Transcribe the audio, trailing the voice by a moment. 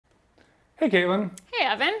Hey, Caitlin. Hey,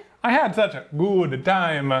 Evan. I had such a good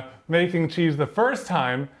time making cheese the first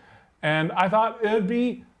time, and I thought it would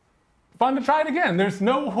be fun to try it again. There's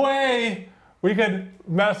no way we could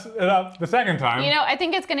mess it up the second time. You know, I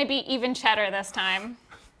think it's going to be even cheddar this time.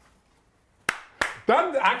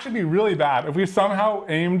 That'd actually be really bad if we somehow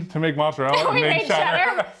aimed to make mozzarella and we made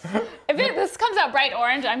cheddar. If this comes out bright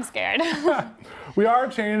orange, I'm scared. We are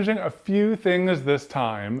changing a few things this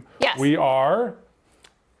time. Yes. We are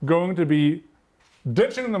going to be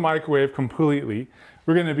ditching the microwave completely.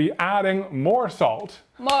 We're going to be adding more salt.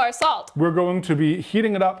 More salt. We're going to be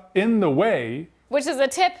heating it up in the whey. Which is a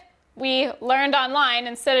tip we learned online.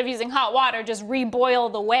 Instead of using hot water, just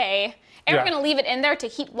reboil the whey. And we're going to leave it in there to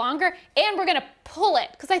heat longer. And we're going to pull it.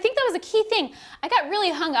 Because I think that was a key thing. I got really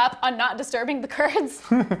hung up on not disturbing the curds.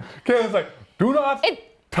 Kayla's like, do not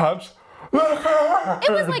touch the curds.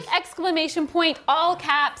 It was like exclamation point, all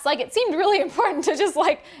caps. Like it seemed really important to just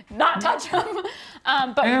like not touch them.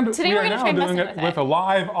 But and today we're going to try messing doing it with a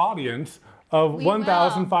live audience of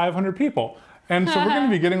 1,500 people. And so we're going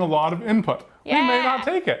to be getting a lot of input. Yeah. We may not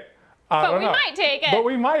take it. But we might take it. But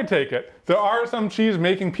we might take it. There are some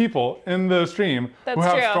cheese-making people in the stream who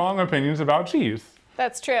have strong opinions about cheese.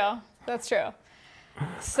 That's true. That's true.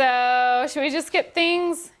 So should we just get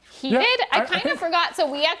things heated? Yeah, I kind of forgot. So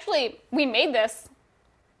we made this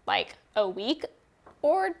like a week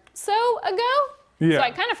or so ago. Yeah. So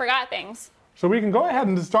I kind of forgot things. So we can go ahead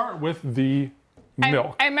and start with the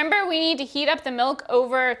milk. I remember we need to heat up the milk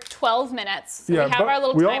over 12 minutes. So we have our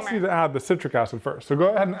little we timer. also need to add the citric acid first. So go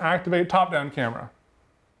ahead and activate top-down camera.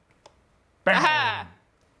 Bam. Aha.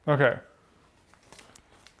 Okay.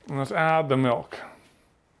 And let's add the milk.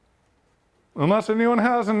 Unless anyone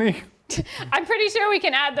has any. I'm pretty sure we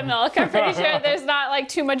can add the milk. I'm pretty sure there's not like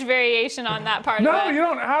too much variation on that part of it. No, you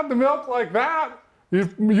don't add the milk like that.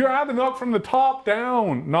 You add the milk from the top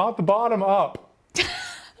down, not the bottom up.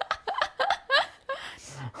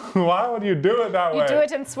 Why would you do it that way? You do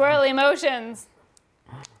it in swirly motions.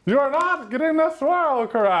 You are not getting the swirl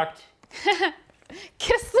correct.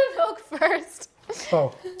 Kiss the milk first.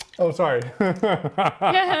 Oh, sorry.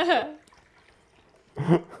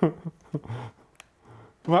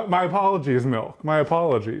 My apologies, milk. My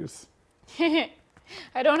apologies. I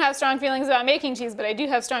don't have strong feelings about making cheese, but I do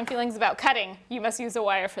have strong feelings about cutting. You must use a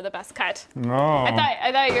wire for the best cut. No.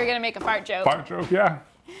 I thought you were gonna make a fart joke. Fart joke, yeah.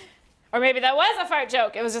 Or maybe that was a fart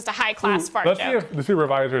joke. It was just a high-class fart let's joke. see if the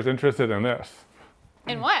supervisor is interested in this.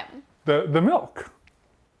 In what? The milk.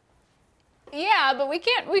 Yeah, but we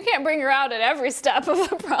can't bring her out at every step of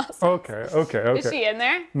the process. Okay. Is she in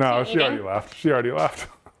there? No, she already left. She already left.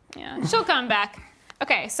 Yeah, she'll come back.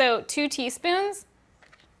 Okay, so 2 teaspoons.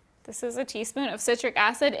 This is a teaspoon of citric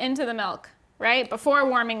acid into the milk, right? Before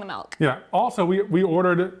warming the milk. Yeah. Also, we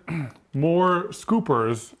ordered more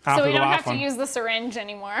scoopers after the last one. So we don't have to use the syringe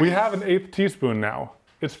anymore. We have an 1/8 teaspoon now.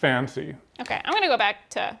 It's fancy. Okay, I'm gonna go back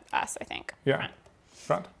to us, I think. Yeah.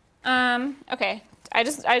 Front. Okay. I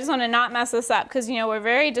just want to not mess this up because, you know, we're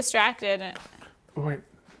very distracted. Wait.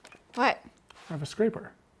 What? I have a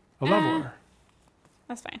scraper. A leveler.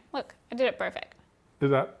 That's fine. Look, I did it perfect. Is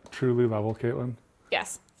that truly level, Caitlin?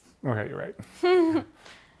 Yes. Okay, you're right.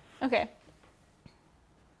 Okay.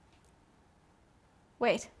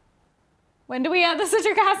 Wait. When do we add the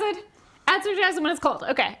citric acid? Add citric acid when it's cold.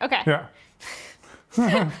 Okay. Yeah.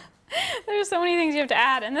 There's so many things you have to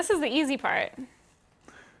add, and this is the easy part.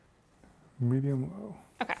 Medium low.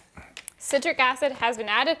 Okay. Citric acid has been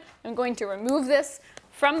added. I'm going to remove this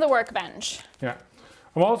from the workbench. Yeah.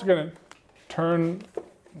 I'm also going to turn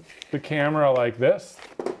the camera like this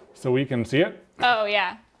so we can see it. Oh,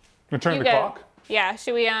 yeah. And turn the clock. Yeah.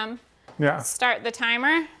 Should we start the timer?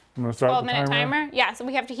 I'm going to start the 12-minute timer. Yeah, so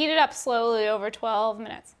we have to heat it up slowly over 12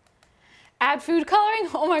 minutes. Add food coloring?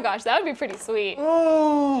 Oh my gosh, that would be pretty sweet.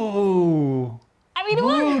 Oh. I mean, it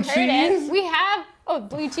wouldn't hurt it. We have,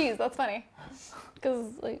 blue cheese. That's funny.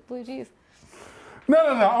 Because, like, blue cheese. No.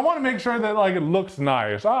 I want to make sure that, like, it looks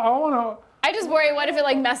nice. I want to... I just worry, what if it,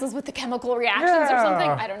 like, messes with the chemical reactions or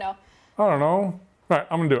something? I don't know. I don't know. All right,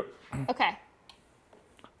 I'm going to do it. Okay.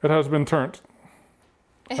 It has been turned.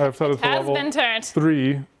 I've set it to level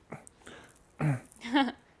 3.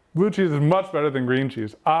 Blue cheese is much better than green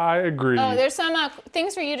cheese. I agree. Oh, there's some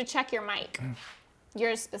things for you to check your mic.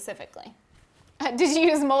 Yours specifically. Did you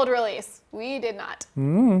use mold release? We did not.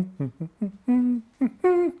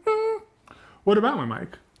 What about my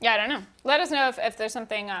mic? Yeah, I don't know. Let us know if there's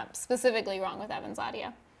something specifically wrong with Evan's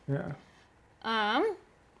audio. Yeah.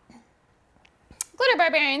 Glitter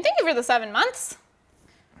Barbarian, thank you for the 7 months.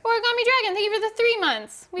 Origami Dragon, thank you for the 3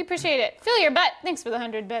 months. We appreciate it. Fill your butt, thanks for the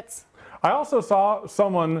 100 bits. I also saw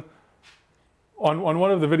someone on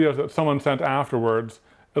one of the videos that someone sent afterwards,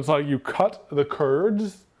 it's like you cut the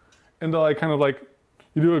curds into like kind of like,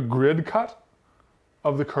 you do a grid cut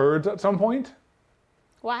of the curds at some point.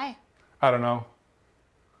 Why? I don't know.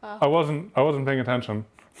 Oh. I wasn't paying attention.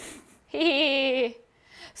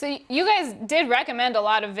 So you guys did recommend a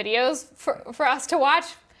lot of videos for us to watch.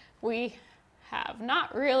 We have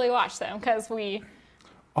not really watched them because we...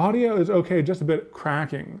 Audio is okay, just a bit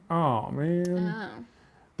cracking. Oh, man. Oh.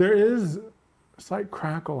 There is a slight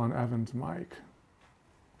crackle on Evan's mic.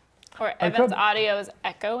 Or Evan's audio is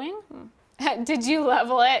echoing? Did you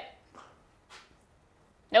level it?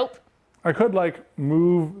 Nope. I could like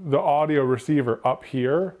move the audio receiver up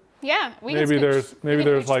here. Yeah, we maybe can there's maybe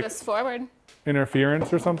there's like this forward.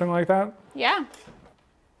 Interference or something like that. Yeah.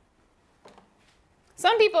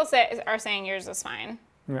 Some people are saying yours is fine.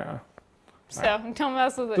 Yeah. So don't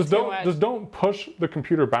mess with it too much. Just don't push the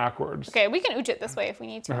computer backwards. Okay, we can ooch it this way if we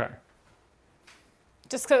need to. Okay.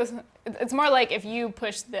 Just because it's more like if you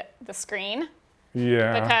push the screen.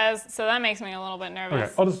 Yeah. Because so that makes me a little bit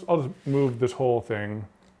nervous. Okay, I'll just move this whole thing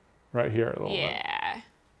right here a little bit. Yeah.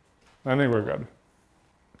 I think we're good.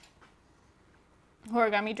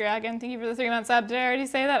 Origami Dragon, thank you for the 3-month sub. Did I already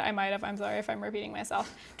say that? I might have. I'm sorry if I'm repeating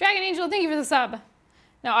myself. Dragon Angel, thank you for the sub.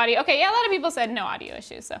 No audio. Okay, yeah, a lot of people said no audio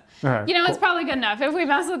issues. So, you know, cool. It's probably good enough. If we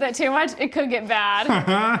mess with it too much, it could get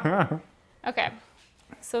bad. Okay,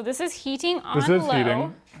 so this is heating on low. This is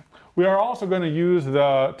heating. We are also going to use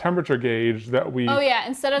the temperature gauge that we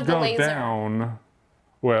instead of the laser. Down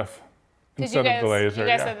with. Because you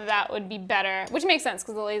guys said that would be better, which makes sense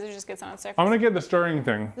because the laser just gets on its surface. I'm going to get the stirring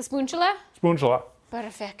thing. The spatula? Spatula.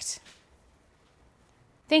 Perfect.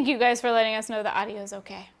 Thank you guys for letting us know the audio is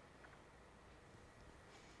okay.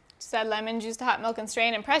 Just add lemon juice to hot milk and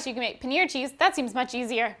strain and press. You can make paneer cheese. That seems much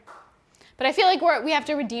easier. But I feel like we have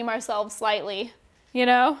to redeem ourselves slightly, you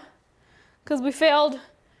know? Because we failed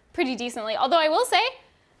pretty decently. Although I will say,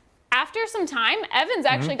 after some time, Evan's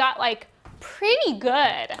actually got like pretty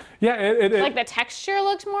good. Yeah, like the texture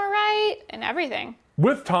looked more right and everything.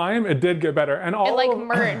 With time, it did get better, and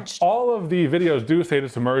merged. All of the videos do say to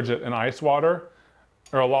submerge it in ice water,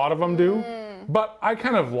 or a lot of them do. But I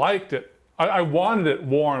kind of liked it. I wanted it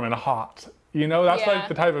warm and hot. You know, that's like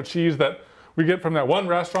the type of cheese that we get from that one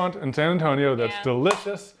restaurant in San Antonio that's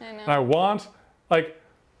delicious. And I want, like,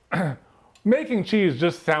 making cheese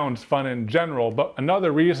just sounds fun in general. But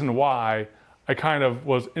another reason why I kind of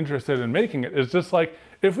was interested in making it is just like,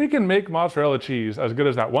 if we can make mozzarella cheese as good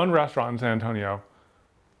as that one restaurant in San Antonio,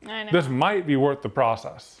 this might be worth the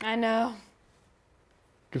process. I know.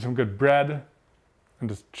 Get some good bread and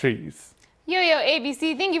just cheese. Yo-Yo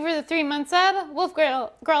ABC, thank you for the 3-month sub. Wolf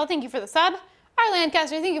Girl, thank you for the sub. R.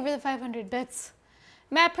 Lancaster, thank you for the 500 bits.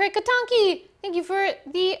 Matt Prikatonki, thank you for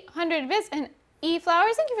the 100 bits. And E.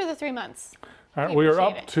 Flowers, thank you for the 3 months. All right, we are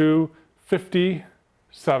up to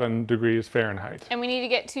 57 degrees Fahrenheit. And we need to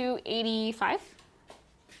get to 85?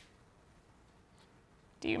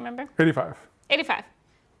 Do you remember? 85. 85.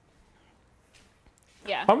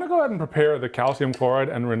 Yeah. I'm gonna go ahead and prepare the calcium chloride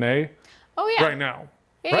and Renee right now.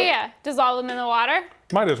 Yeah. Dissolve them in the water.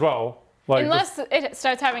 Might as well. Like unless it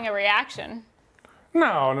starts having a reaction.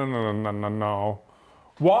 No.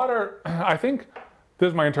 Water, I think, this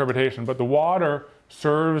is my interpretation, but the water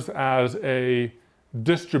serves as a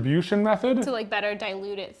distribution method. To like better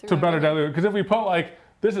dilute it through. To better dilute it. Because if we put like,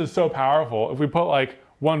 this is so powerful, if we put like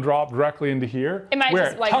one drop directly into here,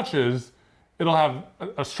 where it touches, it'll have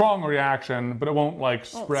a strong reaction, but it won't like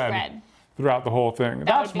spread throughout the whole thing.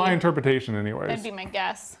 That's my interpretation anyways. That'd be my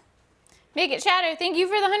guess. Make it shatter. Thank you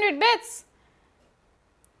for the 100 bits.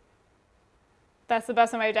 That's the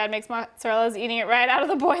best when my dad makes mozzarella, is eating it right out of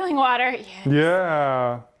the boiling water. Yes.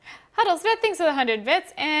 Yeah. Huddle Smith, thanks for the 100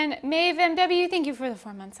 bits. And Maeve MW, thank you for the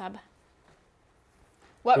 4-month sub.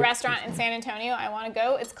 What restaurant in San Antonio I want to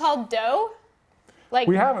go? It's called Dough. Like,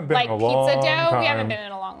 we haven't been in a long pizza dough. time. We haven't been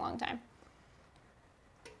in a long, long time.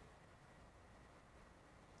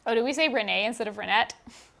 Oh, did we say Renee instead of Renette?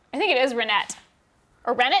 I think it is Renette.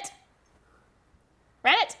 Or Rennet?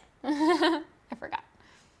 Rennet? I forgot.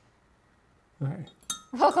 Okay.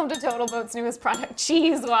 Welcome to Total Boat's newest product,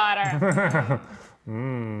 cheese water.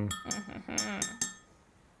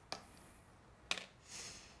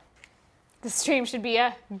 The stream should be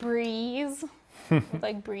a breeze.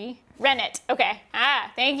 Like brie. Rennet. Okay.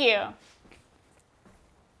 Thank you.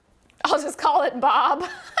 I'll just call it Bob.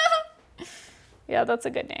 Yeah, that's a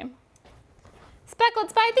good name. Speckled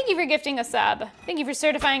Spy, thank you for gifting a sub. Thank you for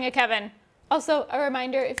certifying a Kevin. Also, a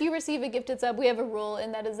reminder, if you receive a gifted sub, we have a rule,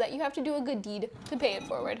 and that is that you have to do a good deed to pay it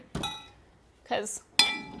forward. Because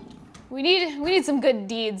we need some good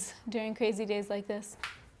deeds during crazy days like this.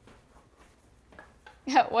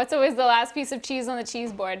 What's always the last piece of cheese on the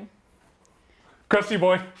cheese board? Crusty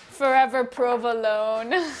boy. Forever provolone.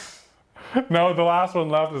 No, the last one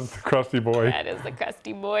left is the crusty boy. That is the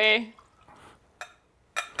crusty boy.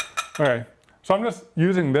 Okay, so I'm just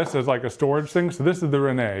using this as like a storage thing. So this is the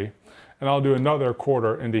Renee, and I'll do another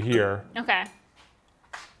quarter into here. Okay.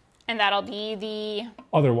 And that'll be the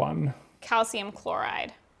Other one. calcium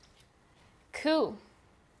chloride. Cool.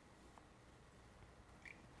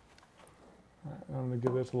 All right, I'm gonna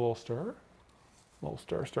give this a little stir. A little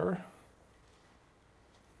stir.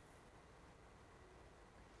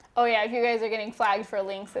 Oh yeah, if you guys are getting flagged for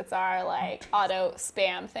links, it's our like auto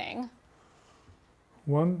spam thing.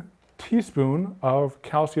 1 teaspoon of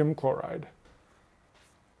calcium chloride.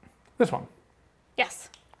 This one. Yes.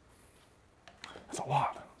 That's a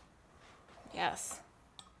lot. Yes.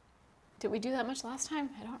 Did we do that much last time?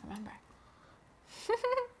 I don't remember.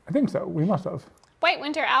 I think so. We must have. White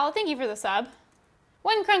Winter Owl, thank you for the sub.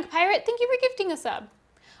 One Crunk Pirate, thank you for gifting a sub.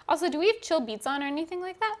 Also, do we have chill beats on or anything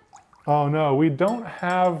like that? Oh no, we don't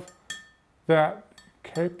have that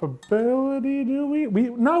capability, do we?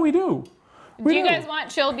 No, we do. Do you guys want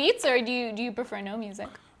chill beats or do you prefer no music?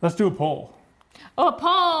 Let's do a poll. Oh, a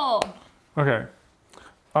poll! Okay.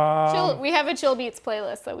 We have a chill beats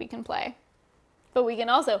playlist that we can play. But we can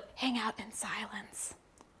also hang out in silence.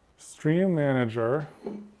 Stream manager.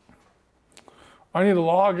 I need to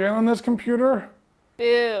log in on this computer.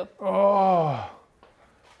 Boo. Oh.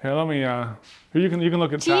 Here, let me, you can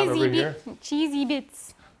look at chat over here. Cheesy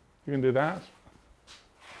bits. You can do that.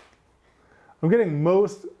 I'm getting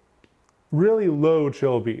most really low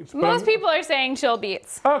chill beats. Most people are saying chill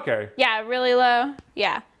beats. Okay. Yeah, really low.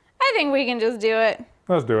 Yeah. I think we can just do it.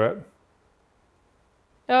 Let's do it.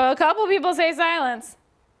 Oh, a couple people say silence.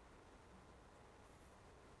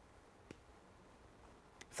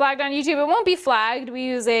 Flagged on YouTube. It won't be flagged. We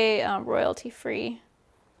use a royalty-free.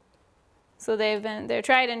 So they're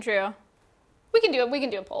tried and true. We can do it. We can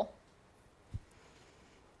do a poll.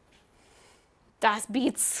 Das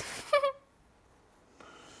Beats.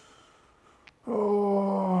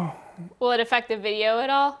 Oh. Will it affect the video at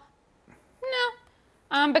all?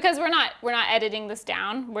 No. Because we're not editing this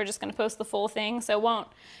down. We're just going to post the full thing, so it won't.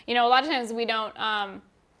 You know, a lot of times we don't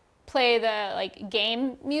play the like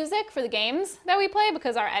game music for the games that we play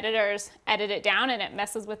because our editors edit it down and it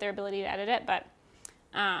messes with their ability to edit it. But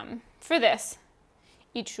for this,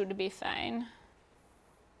 it should be fine.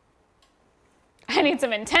 I need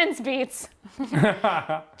some intense beats.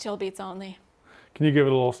 Chill beats only. Can you give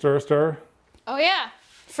it a little stir? Oh yeah,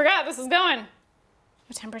 forgot this is going.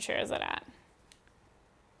 What temperature is it at?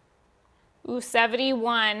 Ooh,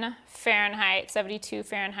 71 Fahrenheit, 72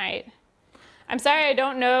 Fahrenheit. I'm sorry, I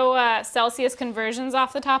don't know Celsius conversions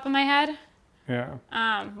off the top of my head.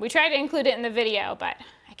 Yeah. We tried to include it in the video, but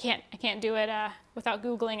I can't do it without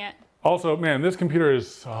Googling it. Also, man, this computer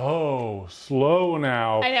is so slow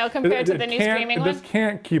now. I know, compared to the new streaming one. This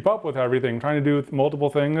can't keep up with everything. Trying to do multiple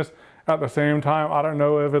things at the same time. I don't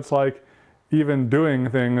know if it's like even doing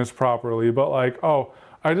things properly, but like, oh,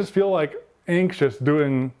 I just feel like anxious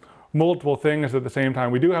doing multiple things at the same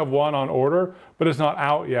time. We do have one on order, but it's not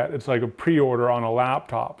out yet. It's like a pre-order on a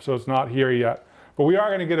laptop, so it's not here yet. But we are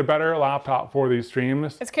going to get a better laptop for these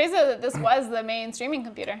streams. It's crazy that this was the main streaming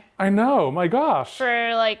computer. I know, my gosh.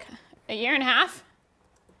 For like a year and a half.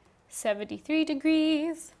 73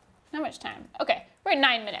 degrees. Not much time. Okay, we're at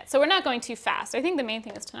 9 minutes, so we're not going too fast. I think the main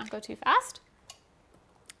thing is to not go too fast.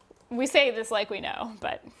 We say this like we know,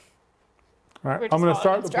 but all right, I'm going to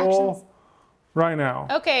start the poll right now.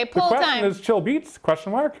 Okay, poll time. The question is chill beats,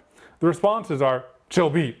 question mark. The responses are chill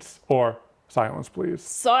beats or silence, please.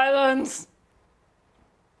 Silence.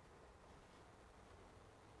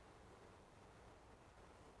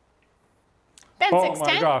 Ben Oh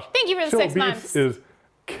 610, my gosh. thank you for the Chill 6 months. Beats is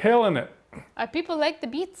killing it. Our people like the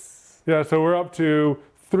beats. Yeah, so we're up to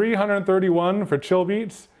 331 for chill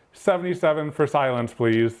beats, 77 for silence,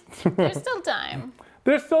 please. There's still time.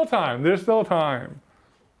 There's still time. There's still time.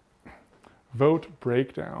 Vote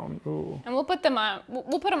breakdown. Ooh. And we'll put them on.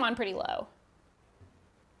 We'll put them on pretty low.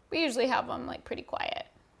 We usually have them like pretty quiet.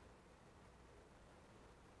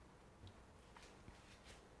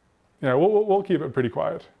 Yeah, we'll keep it pretty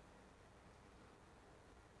quiet.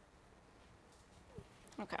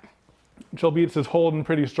 Okay. Chill Beats is holding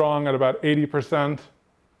pretty strong at about 80%.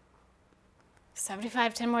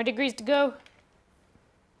 75, 10 more degrees to go.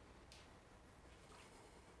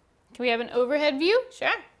 Can we have an overhead view? Sure.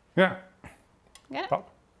 Yeah. Got it.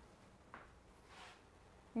 Top.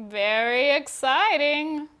 Very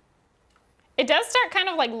exciting. It does start kind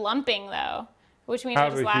of like lumping though, which we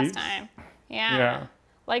noticed last time. Yeah. Yeah.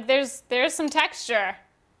 Like there's some texture.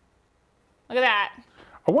 Look at that.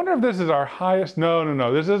 I wonder if this is our highest. No, no,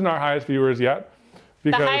 no. This isn't our highest viewers yet.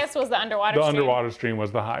 The highest was the underwater stream. The underwater stream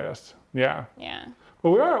was the highest. Yeah. Yeah.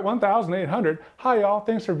 But we are at 1,800. Hi, y'all.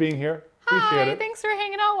 Thanks for being here. Appreciate it. Thanks for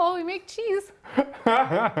hanging out while we make cheese.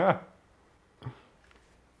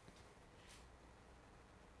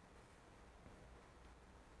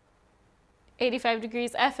 85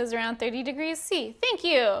 degrees F is around 30 degrees C. Thank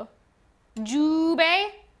you, Jube,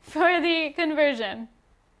 for the conversion.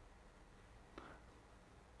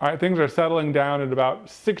 All right, things are settling down at about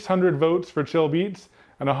 600 votes for chill beats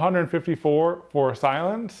and 154 for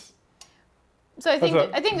silence. So I think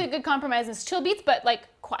a good compromise is chill beats, but like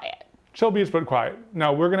quiet. Chill beats, but quiet.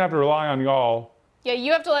 Now we're gonna have to rely on y'all. Yeah,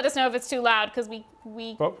 you have to let us know if it's too loud because we.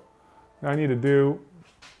 Oh, I need to do.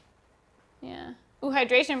 Yeah. Ooh,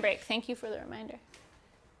 hydration break. Thank you for the reminder.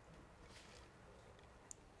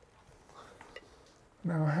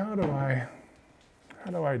 Now, how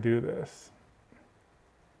do I do this?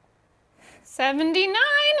 79.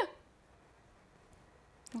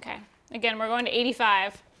 Okay. Again, we're going to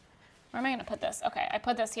 85. Where am I going to put this? Okay, I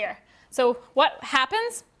put this here. So what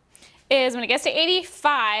happens is when it gets to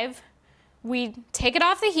 85, we take it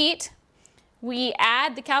off the heat, we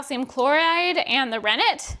add the calcium chloride and the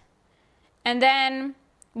rennet, and then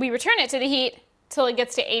we return it to the heat till it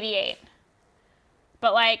gets to 88.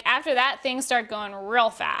 But like after that, things start going real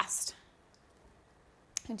fast,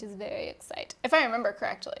 which is very exciting. If I remember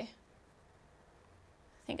correctly, I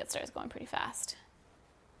think it starts going pretty fast.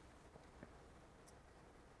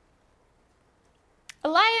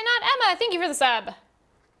 Elia, not Emma, thank you for the sub.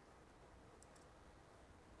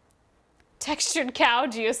 Textured cow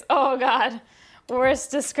juice, oh God. Worst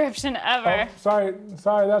description ever. Oh,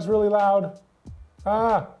 sorry, that's really loud.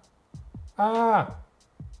 Ah.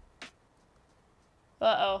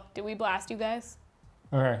 Uh-oh, did we blast you guys?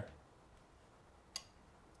 Okay.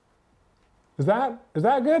 Is that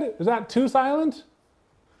good? Is that too silent?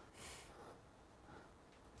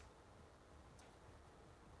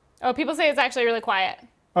 Oh, people say it's actually really quiet.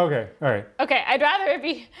 Okay, all right. Okay, I'd rather it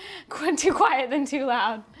be too quiet than too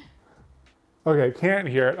loud. Okay, can't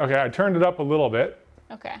hear it. Okay, I turned it up a little bit.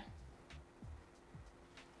 Okay.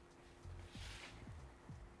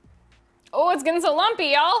 Oh, it's getting so lumpy,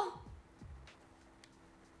 y'all.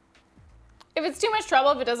 If it's too much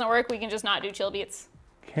trouble, if it doesn't work, we can just not do chill beats.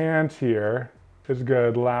 Can't hear. It's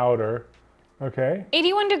good. Louder. Okay.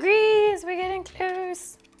 81 degrees. We're getting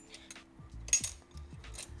close.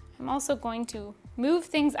 I'm also going to move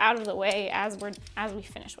things out of the way as we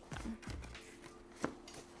finish with them.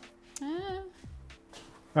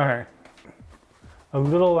 Okay. A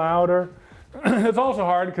little louder. It's also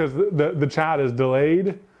hard because the chat is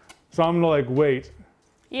delayed, so I'm gonna like wait.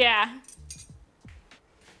 Yeah.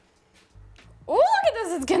 Oh, look at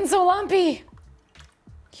this, it's getting so lumpy.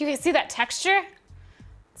 You guys see that texture?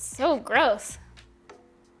 It's so gross.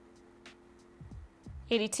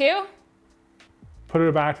 82. Put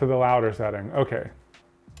it back to the louder setting. Okay.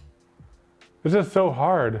 It's just so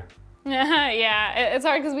hard. Yeah, it's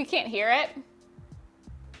hard because we can't hear it.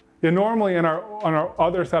 Yeah, normally on our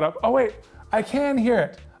other setup, oh wait, I can hear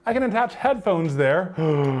it. I can attach headphones there.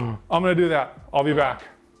 I'm gonna do that. I'll be back.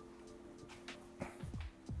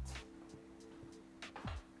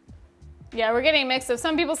 Yeah, we're getting mixed of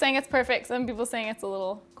some people saying it's perfect, some people saying it's a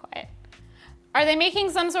little quiet. Are they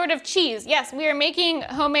making some sort of cheese? Yes, we are making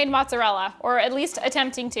homemade mozzarella, or at least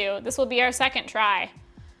attempting to. This will be our second try.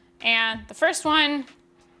 And the first one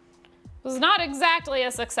was not exactly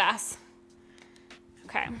a success.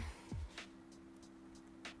 Okay.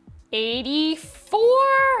 84.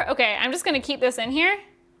 Okay, I'm just gonna keep this in here.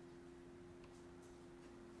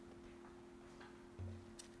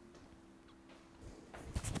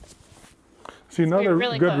 See, another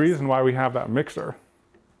really good close. reason why we have that mixer.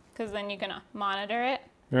 Because then you can monitor it.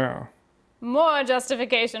 Yeah. More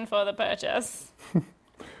justification for the purchase.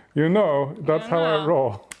 You know, that's how I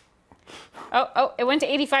roll. Oh, it went to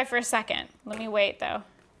 85 for a second. Let me wait though,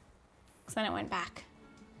 because then it went back.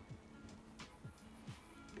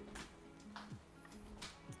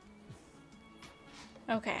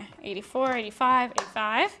 Okay, 84, 85,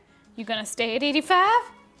 85. You gonna stay at 85?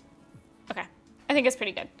 Okay, I think it's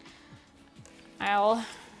pretty good. I'll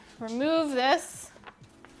remove this.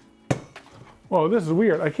 Whoa, this is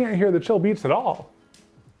weird. I can't hear the chill beats at all.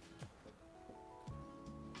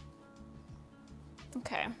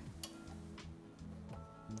 Okay.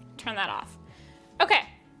 Turn that off. Okay.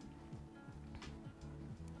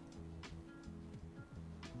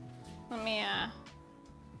 Let me, I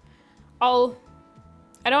don't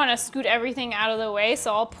want to scoot everything out of the way,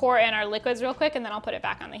 so I'll pour in our liquids real quick and then I'll put it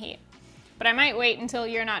back on the heat. But I might wait until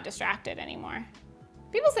you're not distracted anymore.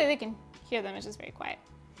 People say they can hear them, it's just very quiet.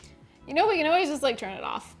 You know, we can always just like turn it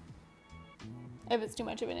off if it's too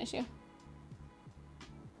much of an issue.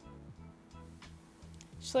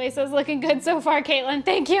 Shalay says, looking good so far, Katelyn.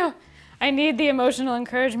 Thank you. I need the emotional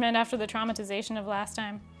encouragement after the traumatization of last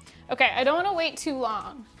time. Okay, I don't want to wait too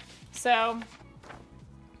long. So,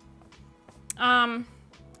 add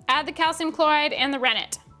the calcium chloride and the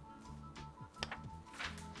rennet.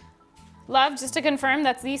 Love, just to confirm,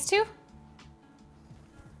 that's these two?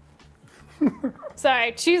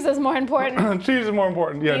 Sorry, cheese is more important. Cheese is more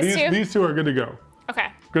important. Yeah, these two are good to go. Okay.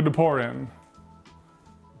 Good to pour in.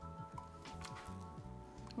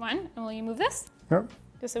 One, and will you move this? Yep.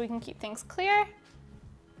 Just so we can keep things clear.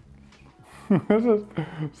 This is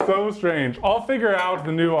so strange. I'll figure out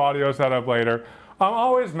the new audio setup later. I'm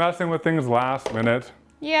always messing with things last minute.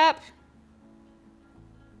 Yep.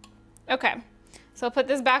 Okay, so I'll put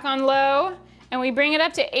this back on low, and we bring it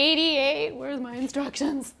up to 88. Where's my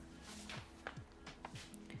instructions?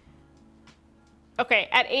 Okay,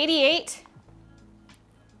 at 88.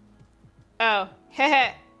 Oh,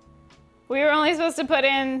 heh. We were only supposed to put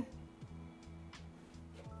in.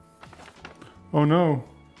 Oh no.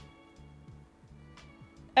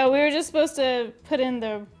 Oh, we were just supposed to put in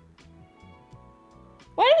the.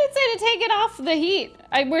 Why did it say to take it off the heat?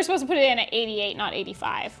 We're supposed to put it in at 88, not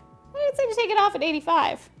 85. Why did it say to take it off at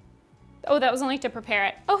 85? Oh, that was only to prepare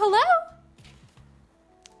it. Oh, hello.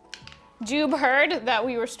 Jube heard that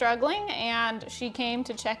we were struggling and she came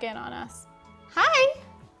to check in on us. Hi.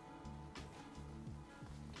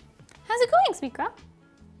 How's it going, sweet girl?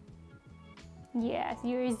 Yes,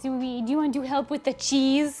 you're sweet. Do you want to help with the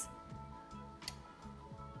cheese?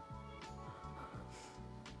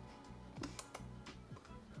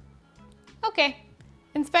 Okay.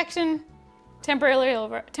 Inspection temporarily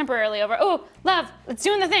over. Oh, love, it's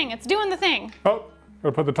doing the thing. It's doing the thing. Oh,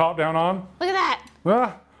 gotta put the top down on. Look at that.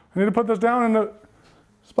 Ah, I need to put this down in the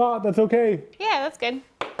spot. That's okay. Yeah, that's good.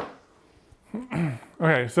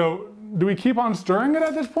 Okay, so do we keep on stirring it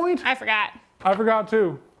at this point? I forgot. I forgot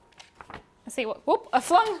too. Let's see what, whoop, I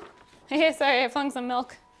flung. Hey, sorry, I flung some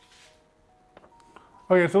milk.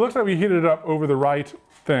 Okay, so it looks like we heated it up over the right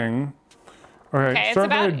thing. Okay, stir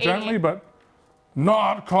very gently, but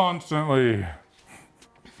not constantly.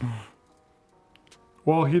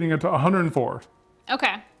 While heating it to 104.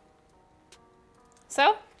 Okay.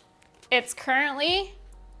 So, it's currently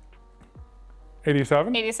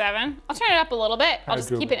 87? 87. I'll turn it up a little bit. I'll just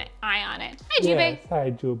keep an eye on it. Hi, Jube. Yes, hi,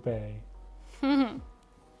 Jube.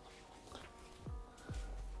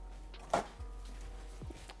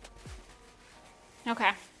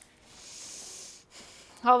 Okay.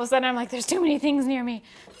 All of a sudden, I'm like, there's too many things near me.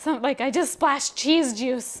 So, like, I just splashed cheese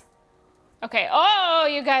juice. Okay. Oh,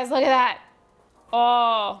 you guys, look at that.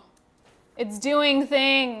 Oh, it's doing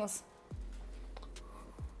things.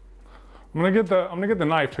 I'm gonna get the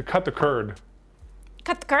knife to cut the curd.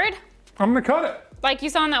 Cut the curd? I'm gonna cut it. Like you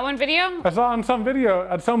saw in that one video? I saw in some video,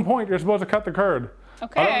 at some point, you're supposed to cut the curd.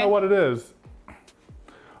 Okay. I don't know what it is.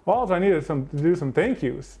 All I need is to do some thank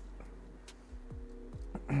yous.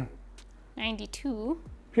 92.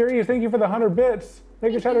 Pure, thank you for the 100 bits.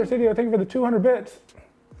 Make a Cheddar Studio, thank you for the 200 bits.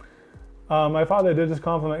 My father did just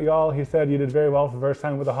compliment y'all. He said you did very well for the first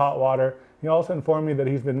time with the hot water. He also informed me that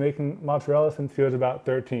he's been making mozzarella since he was about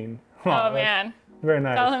 13. Oh man. Very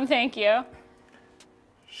nice. Tell him thank you.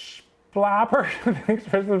 Splapper, thanks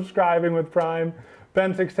for subscribing with Prime.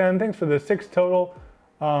 Ben610, thanks for the 6 total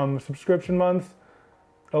subscription months.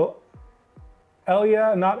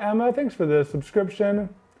 Elia, not Emma, thanks for the subscription.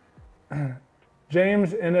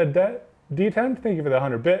 James in a D10, thank you for the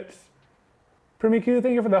 100 bits. PrimiQ,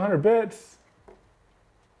 thank you for the 100 bits.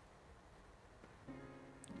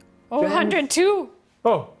 Oh, James. 102.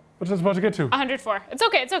 Oh, what's this supposed to get to? 104. It's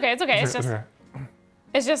okay, it's okay, it's okay.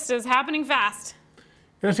 It's just it's happening fast.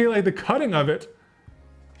 You see, like, the cutting of it,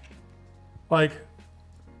 like,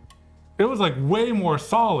 it was, like, way more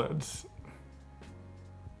solids.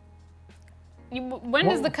 When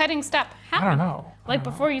does the cutting step happen? I don't know. Like,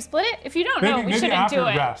 before you split it? If you don't know, we shouldn't do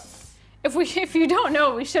it. Rests. If you don't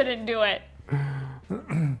know, we shouldn't do it.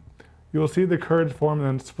 You will see the curds form and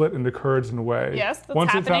then split into curds and whey. Yes, that's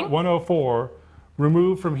Once happening. it's at 104,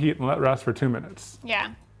 remove from heat and let rest for 2 minutes.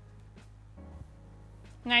 Yeah.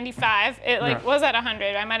 95. It like was at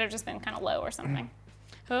 100. I might have just been kind of low or something.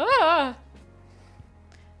 Ah.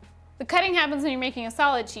 The cutting happens when you're making a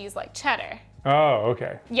solid cheese like cheddar. Oh,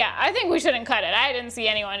 okay. Yeah, I think we shouldn't cut it. I didn't see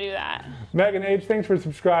anyone do that. Megan H, thanks for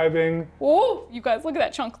subscribing. Oh, you guys, look at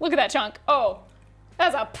that chunk. Look at that chunk. Oh,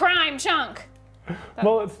 that's a prime chunk.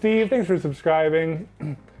 Mullet Steve, thanks for subscribing.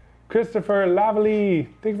 Christopher Lavely,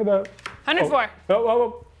 thanks for the 104.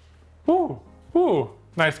 Oh. Ooh.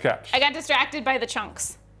 Nice catch. I got distracted by the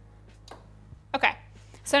chunks. Okay,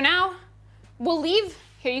 so now we'll leave.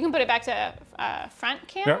 Here, you can put it back to front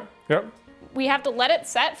cam. Yep. We have to let it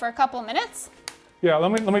set for a couple minutes. Yeah,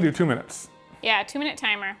 let me do 2 minutes. Yeah, 2-minute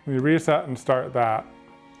timer. Let me reset and start that.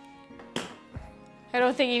 I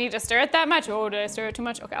don't think you need to stir it that much. Oh, did I stir it too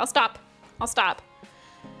much? Okay, I'll stop.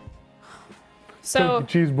 So,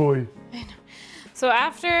 cheese boy. So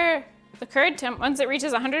after the curd temp, once it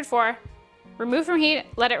reaches 104, remove from heat,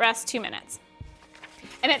 let it rest 2 minutes.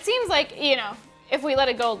 And it seems like, you know, if we let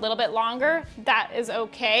it go a little bit longer, that is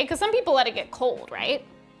okay. Because some people let it get cold, right?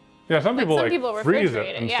 Yeah, some people freeze refrigerate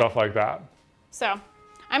it and stuff like that. So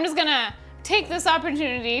I'm just gonna take this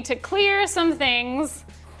opportunity to clear some things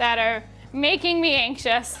that are making me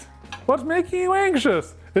anxious. What's making you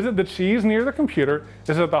anxious? Is it the cheese near the computer?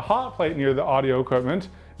 Is it the hot plate near the audio equipment?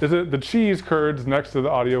 Is it the cheese curds next to the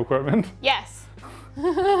audio equipment? Yes.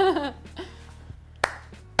 Hi,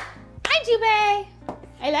 Jubei.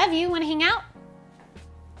 I love you. Want to hang out?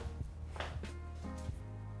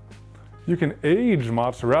 You can age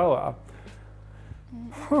mozzarella.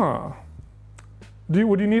 Huh.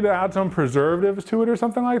 Would you need to add some preservatives to it or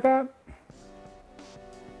something like that?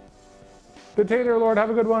 The Tater Lord, have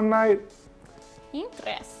a good one night.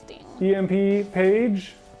 Interesting. EMP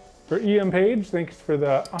Page, or EM Page, thanks for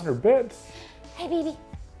the 100 bits. Hi, baby.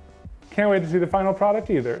 Can't wait to see the final product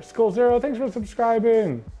either. Skull Zero, thanks for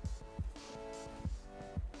subscribing.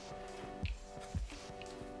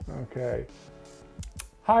 Okay.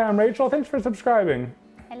 Hi, I'm Rachel, thanks for subscribing.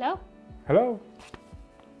 Hello. Hello.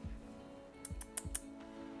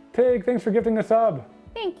 Tig, thanks for gifting a sub.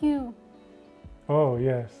 Thank you. Oh,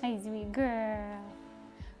 yes. Hi, sweet girl.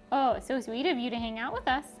 Oh, so sweet of you to hang out with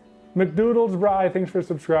us. McDoodles Bry, thanks for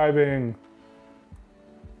subscribing.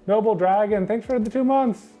 Noble Dragon, thanks for the 2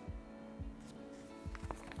 months.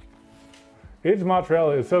 Aged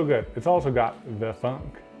mozzarella is so good. It's also got the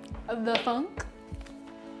funk. The funk?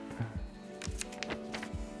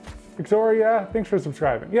 Victoria, thanks for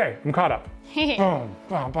subscribing. Yay, I'm caught up. Boom,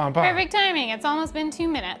 bam, bam, bam. Perfect timing. It's almost been 2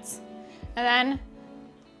 minutes. And then,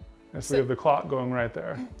 Yes, we have the clock going right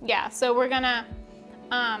there. yeah, so we're gonna,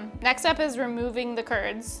 next up is removing the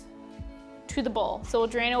curds to the bowl. So we'll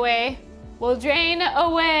drain away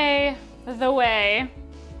the whey.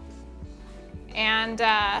 And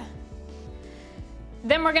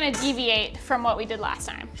then we're gonna deviate from what we did last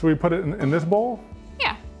time. Should we put it in this bowl?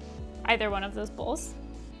 Yeah, either one of those bowls.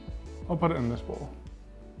 I'll put it in this bowl.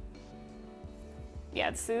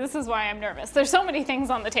 Yeah, see, this is why I'm nervous. There's so many things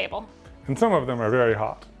on the table. And some of them are very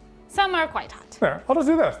hot. Some are quite hot. There, I'll just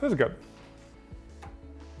do this. This is good.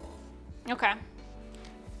 Okay.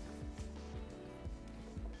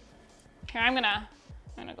 Here, I'm gonna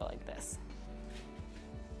go like this.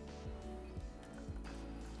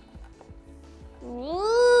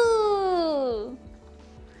 Ooh,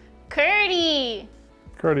 curdy.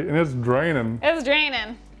 Curdy, and it's draining. It's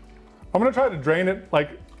draining. I'm gonna try to drain it,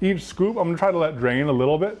 like each scoop, I'm gonna try to let drain a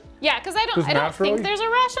little bit. Yeah, because I don't naturally? think there's a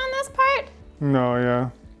rush on this part. No, yeah.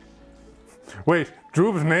 Wait,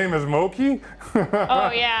 Droob's name is Moki?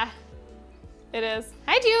 Oh yeah, it is.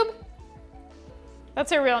 Hi, Jube.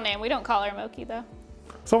 That's her real name. We don't call her Moki though.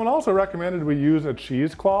 Someone also recommended we use a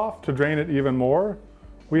cheesecloth to drain it even more.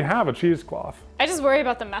 We have a cheesecloth. I just worry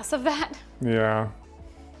about the mess of that. Yeah.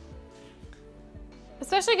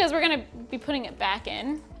 Especially because we're gonna be putting it back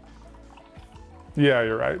in. Yeah,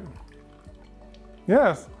 you're right.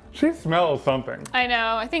 Yes, she smells something. I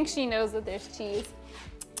know. I think she knows that there's cheese.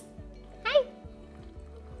 Hi.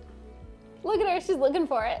 Look at her. She's looking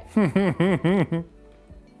for it.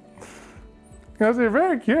 Yes, you're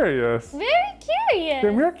very curious. Very curious.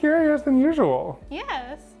 You're more curious than usual.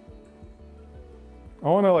 Yes. I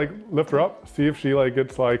want to like lift her up, see if she like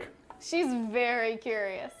gets like. She's very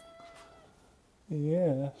curious.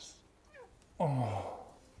 Yes. Oh.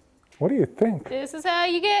 What do you think? This is how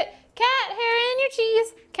you get cat hair in your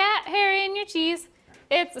cheese. Cat hair in your cheese.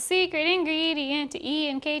 It's a secret ingredient to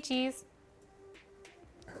E&K cheese.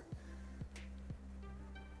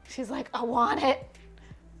 She's like, I want it.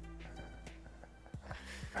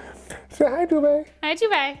 Say hi, Dubé. Hi,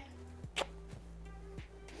 Jubei.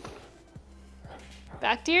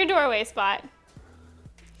 Back to your doorway spot.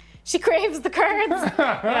 She craves the curds.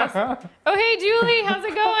 Yes. Oh, hey, Julie, how's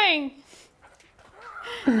it going?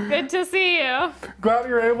 Good to see you. Glad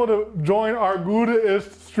you're able to join our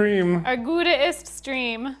Goudaist stream. Our Goudaist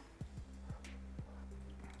stream.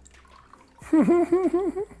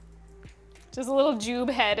 Just a little Jube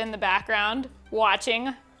head in the background,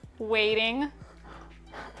 watching, waiting.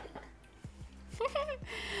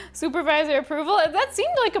 Supervisor approval? That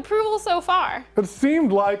seemed like approval so far. It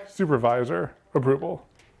seemed like supervisor. approval.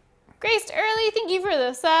 Graced Early, thank you for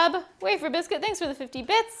the sub. Wafer Biscuit, thanks for the 50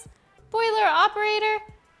 bits. Boiler Operator,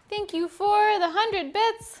 thank you for the 100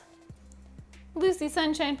 bits. Lucy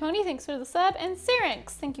Sunshine Pony, thanks for the sub. And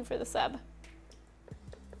Syrinx, thank you for the sub.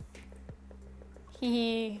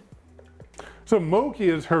 So Moki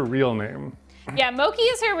is her real name. Yeah, Moki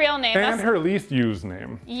is her real name. And her least used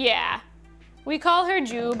name. Yeah. We call her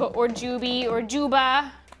Jube or Juby or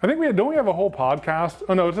Juba. I think don't we have a whole podcast?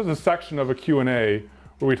 Oh no, it's just a section of a Q&A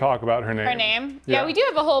where we talk about her name. Her name? Yeah, we do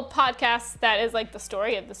have a whole podcast that is like the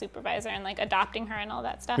story of the supervisor and like adopting her and all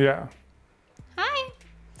that stuff. Yeah. Hi.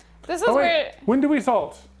 This is where... When do we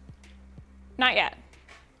salt? Not yet.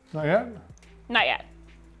 Not yet? Not yet.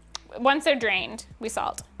 Once they're drained, we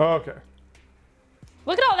salt. Oh, okay.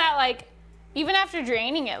 Look at all that, like, even after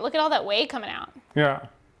draining it, look at all that whey coming out. Yeah.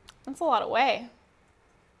 That's a lot of whey.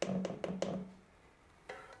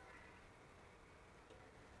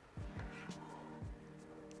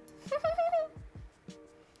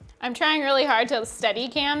 I'm trying really hard to steady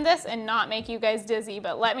cam this and not make you guys dizzy,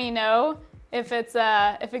 but let me know if it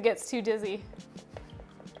gets too dizzy.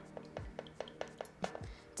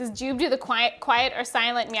 Does Jube do the quiet or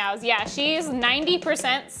silent meows? Yeah, she's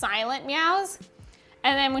 90% silent meows.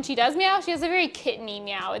 And then when she does meow, she has a very kitteny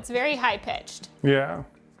meow. It's very high pitched. Yeah.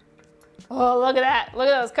 Oh, look at that. Look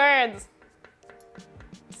at those curds.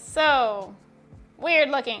 So weird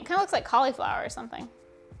looking. Kind of looks like cauliflower or something.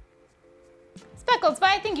 Speckled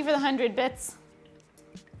Spy, thank you for the 100 bits.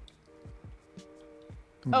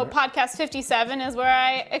 Oh, podcast 57 is where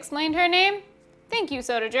I explained her name. Thank you,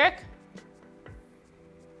 Soda Jerk.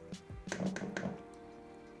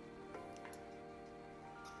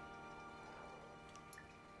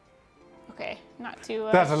 Okay, not too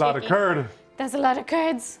That's a lot of curd. That's a lot of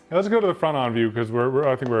curds. Yeah, let's go to the front on view because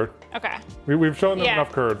I think we're okay. We've shown them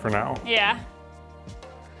enough curd for now. Yeah.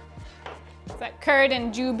 Is that curd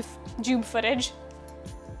and Jube footage?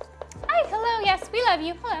 Hi, hello, yes, we love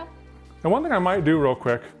you, hello. And one thing I might do real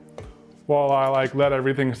quick while I like let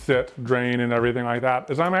everything sit, drain and everything like that,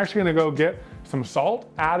 is I'm actually gonna go get some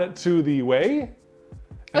salt, add it to the whey,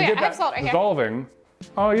 and get that salt right dissolving.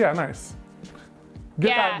 Here. Oh yeah, nice.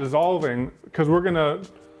 Get that dissolving, because we're gonna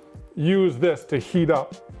use this to heat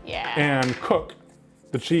up and cook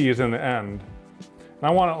the cheese in the end. And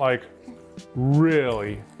I want it like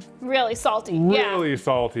really salty. Really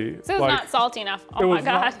salty. So it's not salty enough. Oh my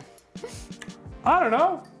God. I don't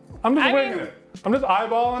know. I'm just winging it. I'm just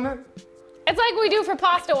eyeballing it. It's like we do for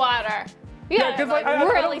pasta water. Yeah, because like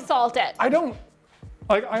really salt it. I don't,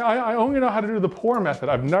 like I only know how to do the pour method.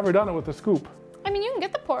 I've never done it with a scoop. I mean, you can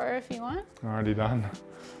get the pourer if you want. Already done.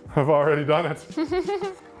 I've already done it.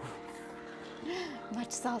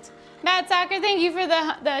 Much salt. Mad Soccer, thank you for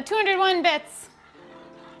the 201 bits.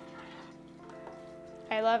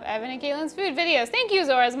 I love Evan and Katelyn's food videos. Thank you,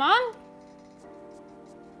 Zora's mom.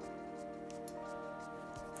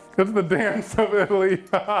 It's the dance of Italy.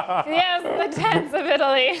 Yes, the dance of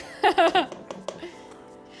Italy.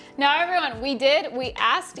 Now everyone, we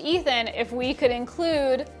asked Ethan if we could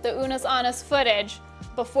include the Unas Honest footage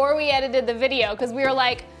before we edited the video, because we were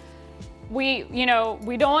like, we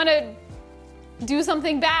don't want to do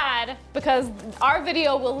something bad because our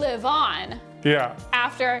video will live on. Yeah.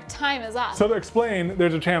 After time is up. So to explain,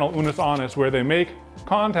 there's a channel, Unas Honest, where they make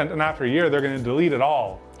content and after a year they're going to delete it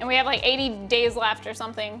all. And we have like 80 days left or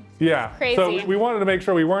something. Yeah. Crazy. So we wanted to make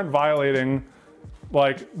sure we weren't violating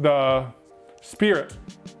like the spirit.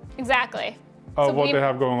 Exactly. Of what they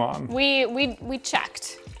have going on. We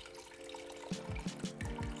checked.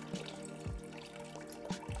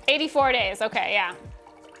 84 days, okay, yeah.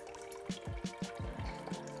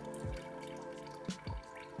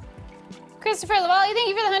 Christopher Lavalley, thank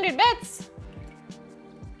you for the 100 bits.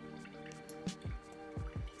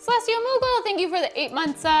 Celestial Moogle, thank you for the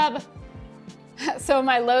 8-month sub. So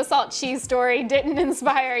my low salt cheese story didn't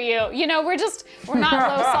inspire you. You know, we're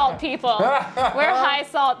not low salt people. We're high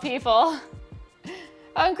salt people.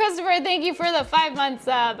 And Christopher, thank you for the 5-month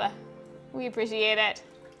sub. We appreciate it.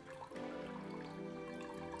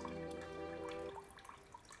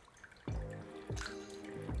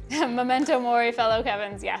 Memento Mori, fellow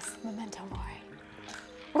Kevins. Yes, Memento Mori.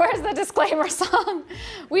 Where's the disclaimer song?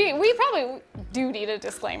 We probably do need a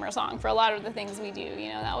disclaimer song for a lot of the things we do. You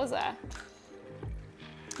know, that was a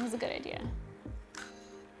good idea.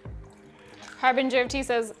 Harbinger of Tea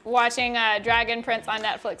says, watching Dragon Prince on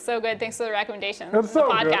Netflix. So good. Thanks for the recommendation. It's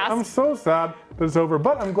so good. I'm so sad that it's over,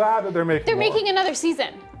 but I'm glad that they're making another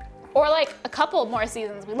season. Or like a couple more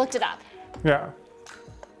seasons. We looked it up. Yeah.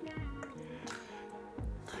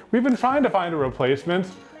 We've been trying to find a replacement,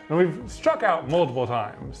 And we've struck out multiple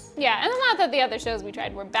times. Yeah, and it's not that the other shows we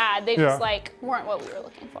tried were bad. They just like weren't what we were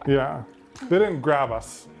looking for. Yeah, they didn't grab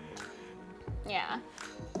us. Yeah.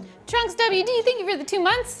 Trunks WD, thank you for the 2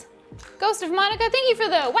 months. Ghost of Monica, thank you for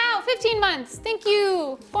the, wow, 15 months. Thank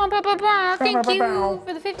you. Thank you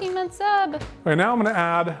for the 15-month sub. Okay, now I'm gonna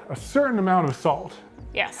add a certain amount of salt.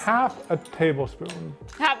 Yes. Half a tablespoon.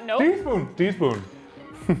 Nope. Teaspoon.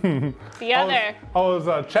 The other. I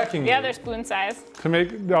was checking The other spoon size. to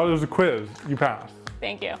make, oh, there's a quiz. You passed.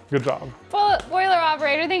 Thank you. Good job. Boiler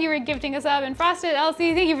Operator, thank you for gifting a sub. And Frosted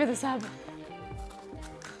LC, thank you for the sub.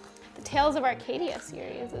 The Tales of Arcadia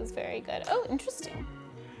series is very good. Oh, interesting.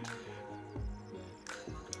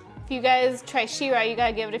 If you guys try She-Ra, you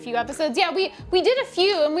gotta give it a few episodes. Yeah, we did a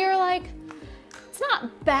few and we were like, it's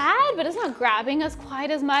not bad, but it's not grabbing us quite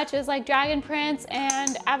as much as like Dragon Prince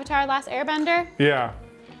and Avatar Last Airbender. Yeah.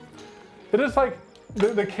 It is like,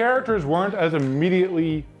 the characters weren't as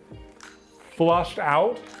immediately flushed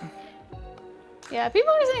out. Yeah,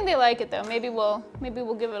 people are saying they like it though. Maybe we'll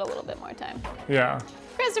give it a little bit more time. Yeah.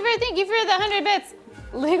 Christopher, thank you for the 100 bits.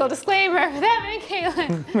 Legal disclaimer for that and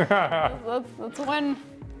Katelyn. That's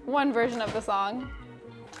one version of the song.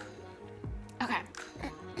 Okay.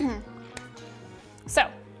 So,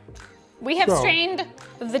 we have strained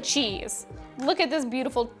the cheese. Look at this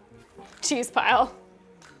beautiful cheese pile.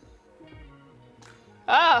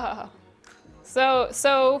 Oh, so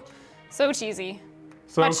cheesy.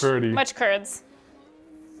 So curdy. Much curds.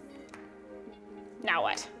 Now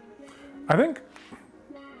what? I think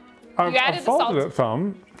I've salted it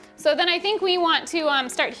some. So then I think we want to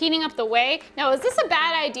start heating up the whey. Now, is this a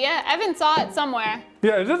bad idea? Evan saw it somewhere.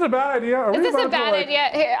 Yeah, is this a bad idea? Is this a bad idea?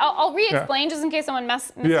 Here, I'll re-explain just in case someone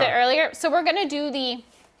missed it earlier. So we're gonna do the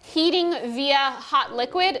heating via hot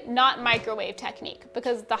liquid, not microwave technique,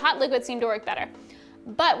 because the hot liquid seemed to work better.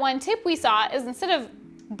 But one tip we saw is instead of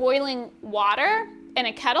boiling water in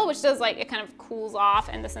a kettle, which does like, it kind of cools off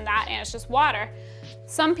and this and that, and it's just water,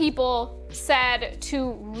 some people said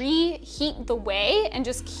to reheat the whey and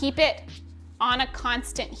just keep it on a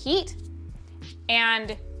constant heat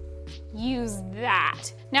and use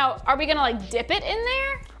that. Now, are we gonna like dip it in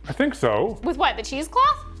there? I think so. With what, the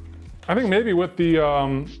cheesecloth? I think maybe with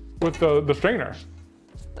the strainer.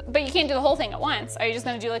 But you can't do the whole thing at once. Are you just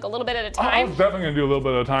gonna do like a little bit at a time? I was definitely gonna do a little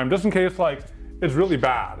bit at a time, just in case like it's really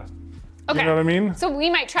bad. Okay. You know what I mean? So we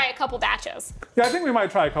might try a couple batches. Yeah, I think we might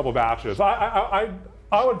try a couple batches.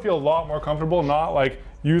 I would feel a lot more comfortable not like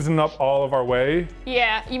using up all of our whey.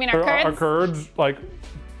 Yeah, you mean our curds? Our curds, like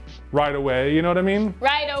right away, you know what I mean?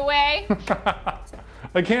 Right away.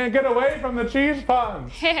 I can't get away from the cheese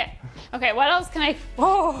puns. Okay, what else can I?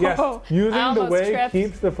 Whoa. Yes, using the whey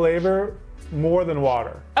keeps the flavor more than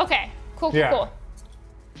water. Okay, cool.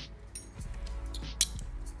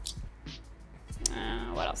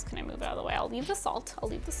 What else can I move out of the way? I'll leave the salt.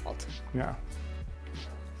 Yeah.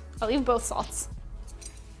 I'll leave both salts.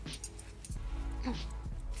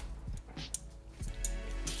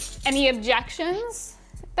 Any objections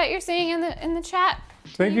that you're seeing in the chat?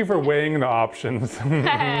 Thank you for weighing the options.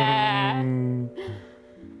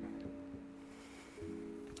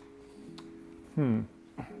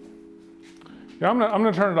 Yeah, I'm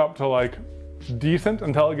gonna turn it up to like decent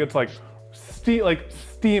until it gets like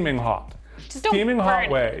steaming hot. Just don't steaming burn hot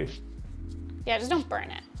it. whey. Yeah, just don't burn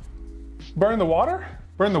it. Burn the water?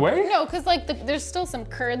 Burn the whey? No, because like there's still some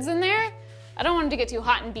curds in there. I don't want it to get too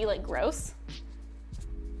hot and be like gross.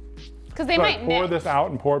 Because they might pour this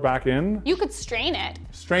out and pour it back in? You could strain it.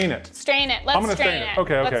 Strain it. Strain it. Let's strain it.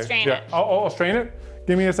 Okay. Let's strain it. I'll strain it.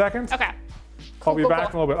 Give me a second. Okay. I'll be back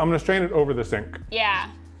in a little bit. I'm gonna strain it over the sink. Yeah.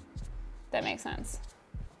 That makes sense.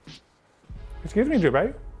 Excuse me,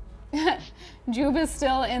 Jube. Jube is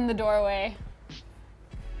still in the doorway.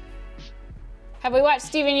 Have we watched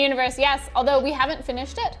Steven Universe? Yes, although we haven't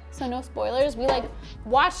finished it, so no spoilers. We like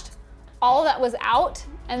watched all that was out,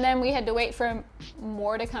 and then we had to wait for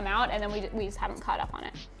more to come out, and then we just haven't caught up on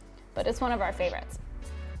it. But it's one of our favorites.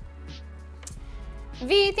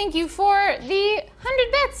 V, thank you for the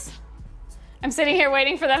 100 bits. I'm sitting here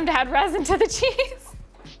waiting for them to add resin to the cheese.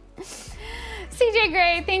 CJ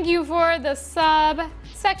Gray, thank you for the sub.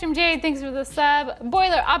 Spectrum Jade, thanks for the sub.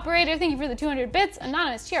 Boiler Operator, thank you for the 200 bits.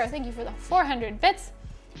 Anonymous Chiro, thank you for the 400 bits.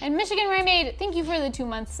 And Michigan Mermaid, thank you for the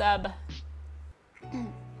 2-month sub.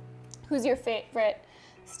 Who's your favorite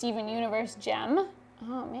Steven Universe gem?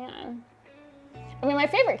 Oh man. I mean, my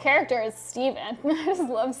favorite character is Steven. I just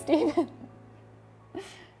love Steven. I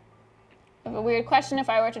have a weird question. If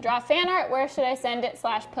I were to draw fan art, where should I send it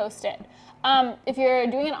 / post it? If you're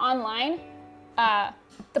doing it online,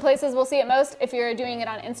 the places we'll see it most, if you're doing it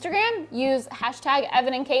on Instagram, use hashtag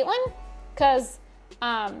Evan and Katelyn, because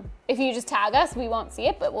If you just tag us, we won't see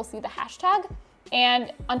it, but we'll see the hashtag.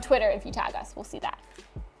 And on Twitter, if you tag us, we'll see that.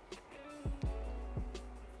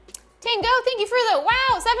 Tango, thank you for the,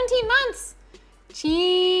 wow, 17 months.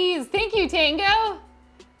 Jeez, thank you, Tango.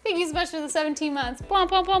 Thank you so much for the 17 months. Blah,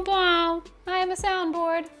 blah, blah, blah. I am a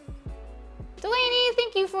soundboard. Delaney,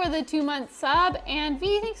 thank you for the 2-month sub. And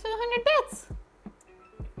V, thanks for the 100 bits.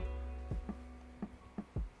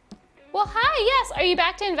 Well, hi, yes, are you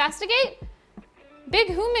back to investigate? Big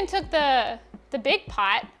Human took the big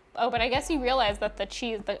pot. Oh, but I guess you realize that the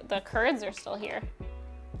cheese, the curds are still here.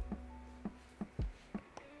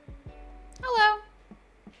 Hello.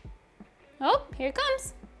 Oh, here it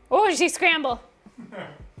comes. Oh, she scramble. All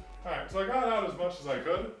right, so I got out as much as I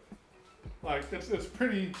could. Like, it's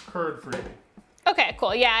pretty curd free. Okay,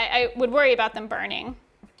 cool. Yeah, I would worry about them burning.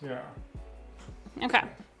 Yeah. Okay.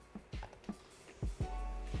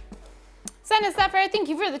 Senna Sapphire, thank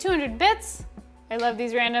you for the 200 bits. I love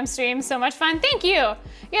these random streams, so much fun. Thank you. Yeah,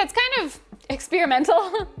 it's kind of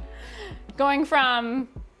experimental going from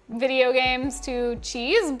video games to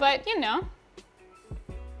cheese, but you know.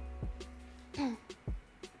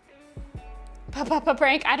 Papa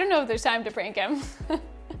prank. I don't know if there's time to prank him.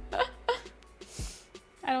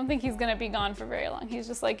 I don't think he's gonna be gone for very long. He's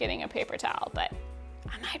just like getting a paper towel, but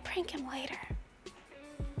I might prank him later.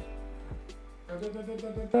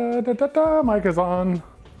 Mic is on.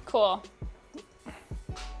 Cool.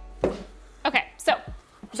 Okay, so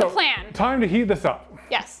the plan. Time to heat this up.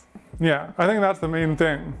 Yes. Yeah, I think that's the main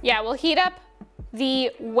thing. Yeah, we'll heat up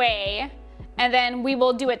the whey, and then we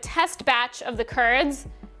will do a test batch of the curds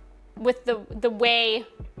with the whey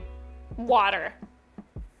water.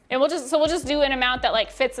 And we'll just do an amount that like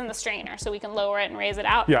fits in the strainer so we can lower it and raise it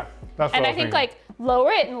out. Yeah, that's what And I think like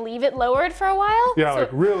lower it and leave it lowered for a while. Yeah, so like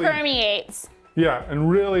really it permeates. Yeah, and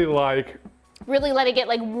really like really let it get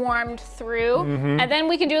like warmed through. And then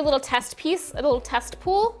we can do a little test piece, a little test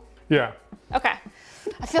pool. Yeah. Okay.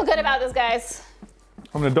 I feel good about this, guys.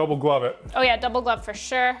 I'm gonna double glove it. Oh yeah, double glove for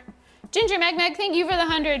sure. Ginger Meg, thank you for the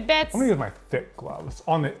 100 bits. I'm gonna use my thick gloves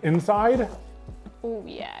on the inside. Oh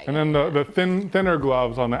yeah. And then the thinner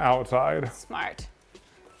gloves on the outside. Smart.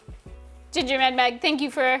 Ginger Meg, thank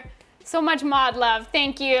you for so much mod love.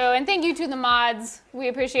 Thank you. And thank you to the mods. We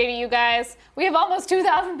appreciate it, you guys. We have almost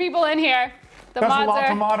 2,000 people in here. That's a lot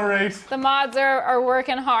to moderate. The mods are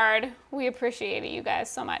working hard. We appreciate it, you guys,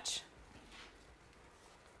 so much.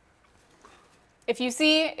 If you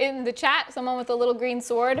see in the chat someone with a little green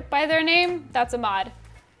sword by their name, that's a mod.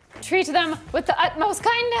 Treat them with the utmost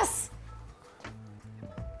kindness.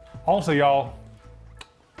 Also, y'all,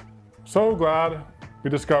 so glad we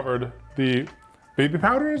discovered the baby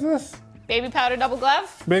powder, is this? Baby powder double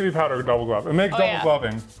glove? Baby powder double glove. It makes double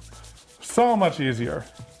gloving so much easier.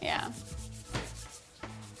 Yeah.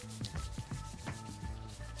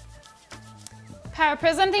 Power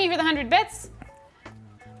Prism, thank you for the 100 bits.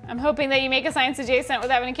 I'm hoping that you make a science adjacent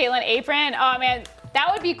with having a Katelyn apron. Oh man,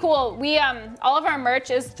 that would be cool. We all of our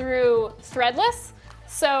merch is through Threadless,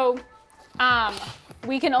 so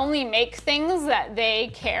we can only make things that they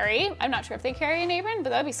carry. I'm not sure if they carry an apron, but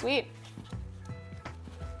that'd be sweet.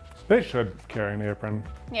 They should carry an apron.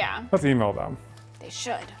 Yeah. Let's email them. They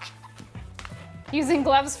should. Using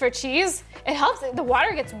gloves for cheese, it helps. The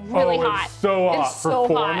water gets really hot. It's so hot for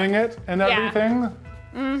forming it and everything.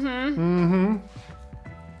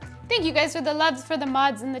 Thank you guys for the loves for the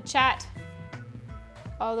mods in the chat.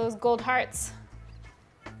 All those gold hearts.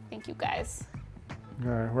 Thank you guys.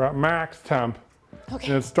 Okay, we're at max temp. Okay.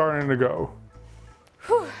 And it's starting to go.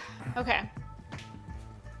 Whew. Okay.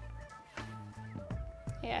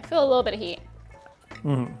 Yeah, I feel a little bit of heat.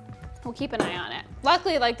 We'll keep an eye on it.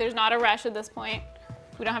 Luckily, like, there's not a rush at this point.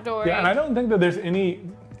 We don't have to worry. Yeah, and I don't think that there's any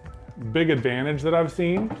big advantage that I've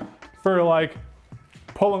seen for like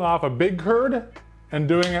pulling off a big curd and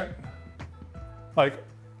doing it like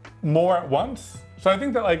more at once. So I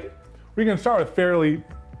think that like we can start with fairly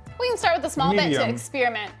we can start with a small bit to medium.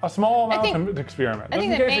 experiment. A small amount to experiment. Just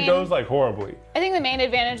in case it goes like horribly. I think the main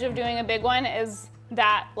advantage of doing a big one is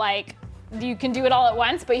that like you can do it all at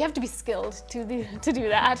once, but you have to be skilled to do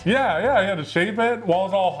that. Yeah, you have to shape it while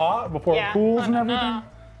it's all hot before it cools and everything. I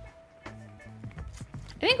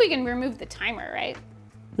think we can remove the timer, right?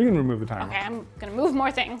 We can remove the timer. Okay, I'm gonna move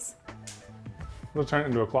more things. We'll turn it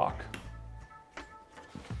into a clock.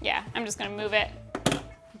 Yeah, I'm just gonna move it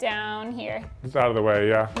down here. It's out of the way,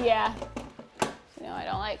 yeah. Yeah. You know, I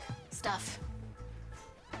don't like stuff.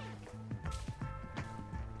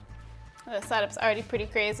 The setup's already pretty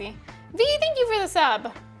crazy. V, thank you for the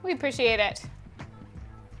sub. We appreciate it.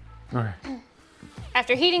 Okay.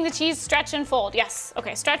 After heating the cheese, stretch and fold. Yes.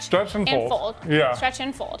 Okay, stretch and fold. Yeah. Stretch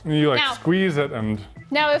and fold. And you like now, squeeze it and...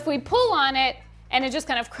 Now if we pull on it and it just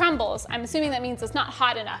kind of crumbles, I'm assuming that means it's not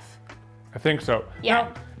hot enough. I think so. Yeah.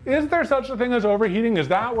 Now, is there such a thing as overheating? Is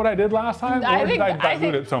that what I did last time? Or did I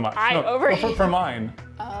dilute it so much? I overheated. For mine.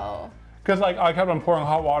 Oh. Because like I kept on pouring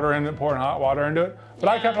hot water in it, pouring hot water into it. But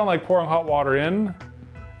I kept on like pouring hot water in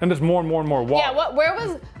and just more and more and more water. Yeah, where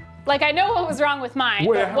was... Like, I know what was wrong with mine,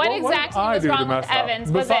 but what exactly was wrong with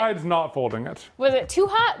Evan's? Besides not folding it. Was it too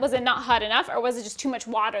hot? Was it not hot enough? Or was it just too much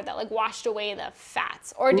water that, like, washed away the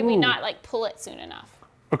fats? Or did we not, like, pull it soon enough?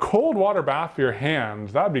 A cold water bath for your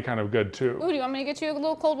hands, that'd be kind of good, too. Ooh, do you want me to get you a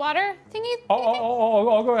little cold water thingy?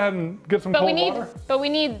 I'll go ahead and get some cold water. But we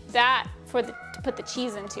need that to put the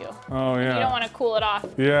cheese into. Oh, yeah. You don't want to cool it off.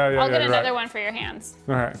 Yeah, I'll get another one for your hands.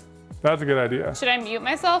 All right. That's a good idea. Should I mute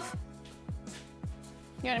myself?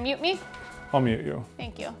 You want to mute me? I'll mute you.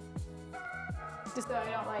 Thank you. Just so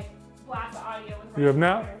I don't like blast the audio. You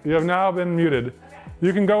have now been muted. Okay.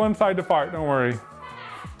 You can go inside to fart, don't worry.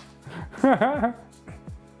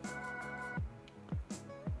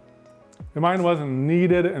 Mine wasn't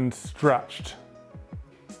kneaded and stretched.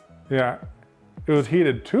 Yeah, it was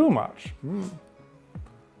heated too much.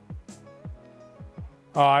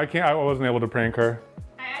 Oh, I wasn't able to prank her.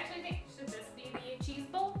 I actually think, should this be the cheese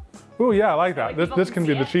bowl? Oh yeah, I like that. This can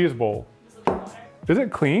be the cheese bowl. Is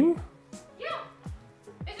it clean? Yeah,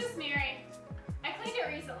 it's just smeary. I cleaned it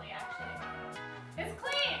recently, actually. It's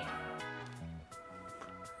clean.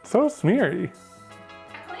 So smeary.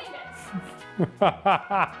 I cleaned it.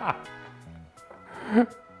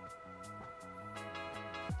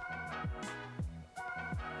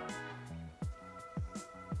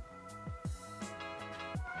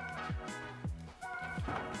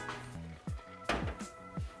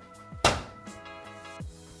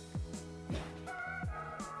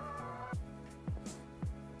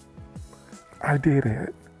 I did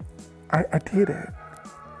it. I did it.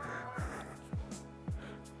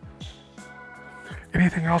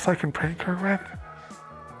 Anything else I can prank her with?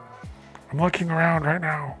 I'm looking around right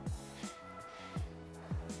now.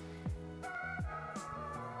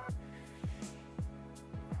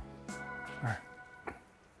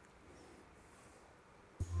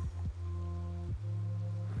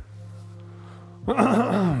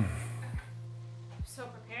 So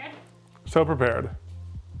prepared? So prepared.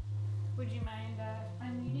 Would you mind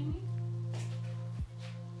unmuting me?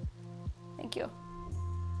 Thank you.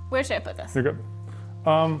 Where should I put this? You're good.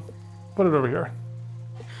 Put it over here.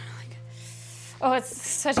 Oh, it's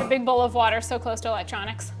such a big bowl of water, so close to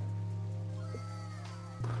electronics.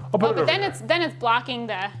 I'll put it over then here. then it's blocking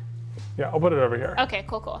the. Yeah, I'll put it over here. Okay,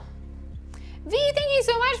 cool. V, thank you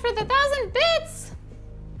so much for the 1,000 bits.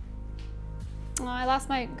 Oh, I lost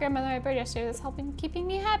my grandmother at my birthday yesterday. That's keeping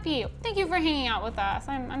me happy. Thank you for hanging out with us.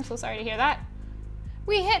 I'm so sorry to hear that.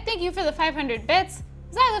 We hit. Thank you for the 500 bits.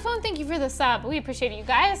 Xylophone, thank you for the sub. We appreciate it, you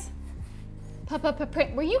guys.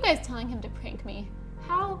 Prank. Were you guys telling him to prank me?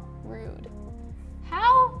 How rude.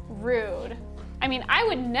 How rude. I mean, I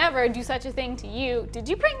would never do such a thing to you. Did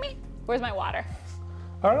you prank me? Where's my water?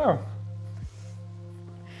 I don't know.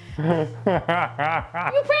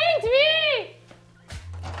 You pranked me!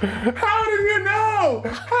 How did you know?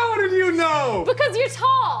 How did you know? Because you're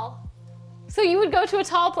tall. So you would go to a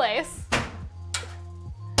tall place.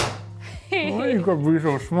 Why you gotta be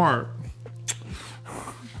so smart?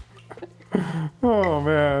 Oh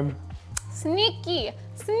man. Sneaky,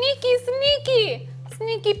 sneaky, sneaky,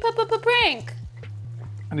 sneaky prank.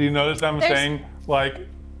 Do you notice them saying like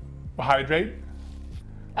hydrate?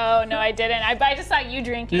 Oh no, I didn't. I just saw you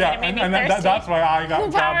drinking and it made me thirsty. That's why I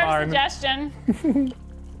got mine. Suggestion.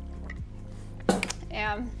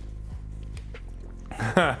 Yeah.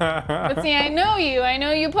 But see, I know you. I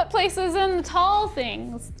know you put places in the tall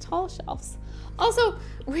things, tall shelves. Also,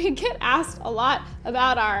 we get asked a lot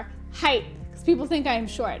about our height because people think I'm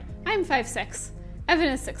short. I'm 5'6". Evan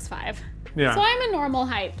is 6'5". Yeah. So I'm a normal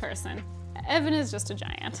height person. Evan is just a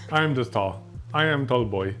giant. I'm just tall. I am tall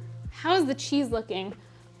boy. How's the cheese looking?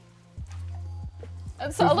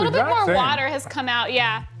 So a little bit more water has come out.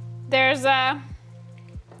 Yeah. There's I'll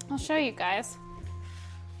show you guys.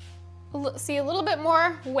 See, a little bit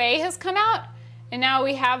more whey has come out, and now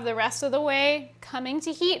we have the rest of the whey coming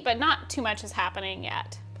to heat, but not too much is happening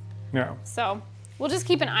yet. Yeah. So we'll just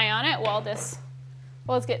keep an eye on it while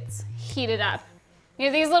it gets heated up. You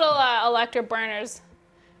know, these little electric burners,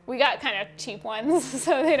 we got kind of cheap ones,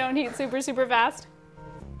 so they don't heat super, super fast.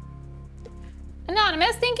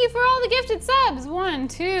 Anonymous, thank you for all the gifted subs. 1,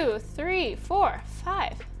 2, 3, 4,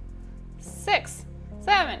 5, 6,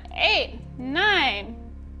 7, 8, 9,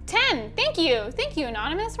 10. Thank you. Thank you,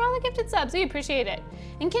 Anonymous, for all the gifted subs. We appreciate it.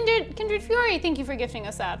 And Kindred Fury, thank you for gifting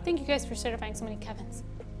a sub. Thank you guys for certifying so many Kevins.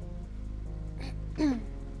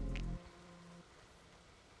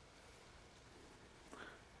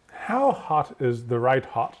 How hot is the right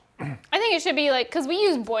hot? I think it should be like, because we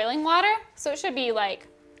use boiling water, so it should be like,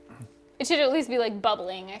 it should at least be like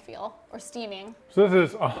bubbling, I feel, or steaming. So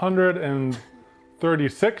this is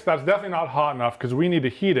 136. That's definitely not hot enough because we need to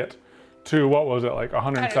heat it to, what was it, like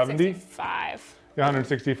 170? 165. Yeah,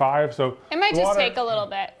 165. So it might just take a little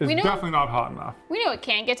bit. It's definitely not hot enough. We know it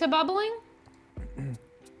can't get to bubbling, I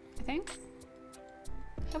think.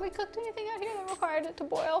 Have we cooked anything out here that required it to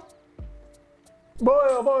boil?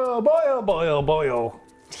 Boil, boil, boil, boil, boil.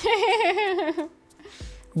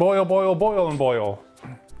 Boil, boil, boil, and boil.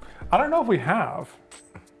 I don't know if we have.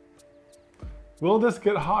 Will this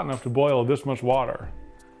get hot enough to boil this much water?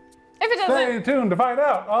 If it doesn't. Stay tuned to find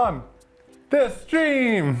out on this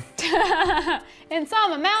stream. In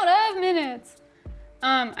some amount of minutes.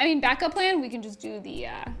 I mean, backup plan, we can just do the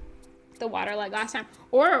water like last time.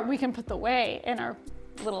 Or we can put the whey in our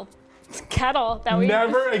little kettle that we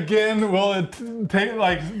Never again will it take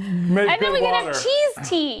like make and then good we water. can have cheese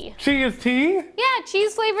tea. Cheese tea? Yeah,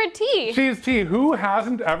 cheese flavored tea. Cheese tea. Who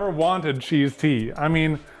hasn't ever wanted cheese tea? I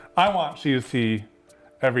mean, I want cheese tea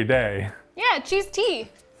every day. Yeah, cheese tea.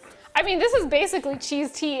 I mean, this is basically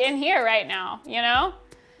cheese tea in here right now, you know?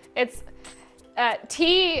 It's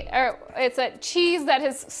tea, or it's a cheese that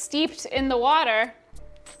is steeped in the water,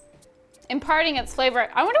 imparting its flavor.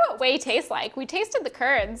 I wonder what whey tastes like. We tasted the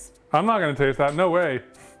curds. I'm not gonna taste that, no way.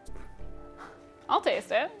 I'll taste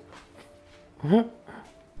it.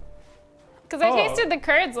 Because I tasted the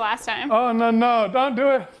curds last time. Oh, no, no, don't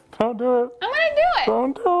do it. Don't do it. I'm gonna do it.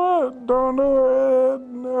 Don't do it. Don't do it.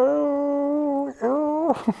 No.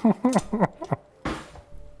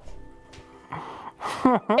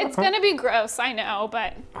 It's gonna be gross, I know,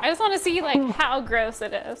 but I just wanna see like how gross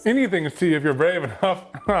it is. Anything is tea if you're brave enough.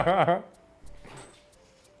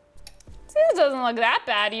 See, this doesn't look that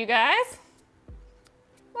bad, you guys.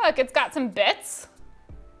 Look, it's got some bits.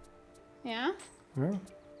 Yeah? Yeah.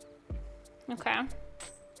 Okay.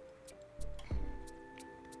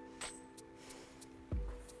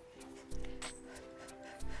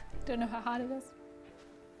 Don't know how hot it is.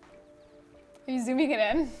 Are you zooming it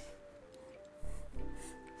in?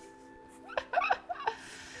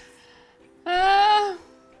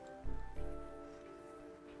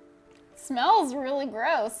 Smells really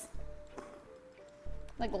gross.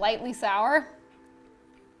 Like lightly sour.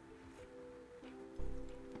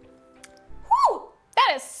 Whew!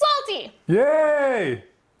 That is salty! Yay!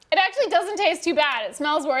 It actually doesn't taste too bad. It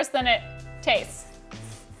smells worse than it tastes.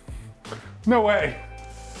 No way.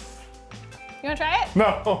 You wanna try it?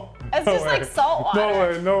 No. It's no just way. like salt water. No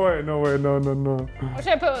way, no way, no way, no, no, no. What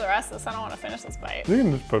should I put with the rest of this? I don't want to finish this bite. You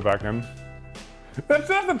can just put it back in. It's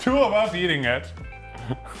just the two of us eating it.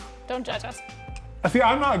 Don't judge us. See,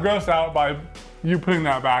 I'm not grossed out by you putting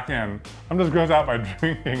that back in. I'm just grossed out by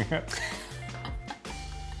drinking it.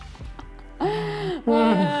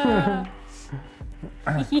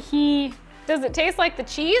 Does it taste like the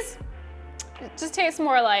cheese? It just tastes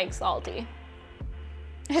more like salty.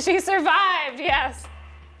 She survived, yes.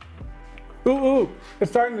 Ooh, ooh,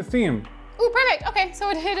 it's starting to steam. Ooh, perfect. Okay, so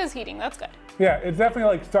it is heating. That's good. Yeah, it's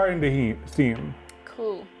definitely like starting to steam.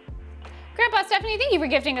 Cool. Grandpa Stephanie, thank you for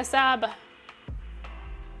gifting a sub.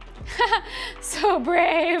 So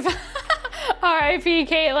brave. R.I.P.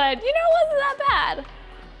 Katelyn. You know, it wasn't that bad.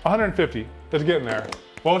 150. It's getting there.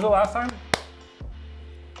 What was it last time?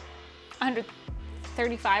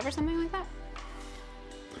 135 or something like that.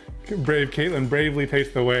 Brave Katelyn bravely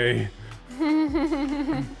takes the whey.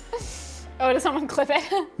 Oh, does someone clip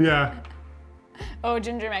it? Yeah. Oh,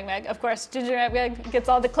 Ginger Meg. Of course, Ginger Meg gets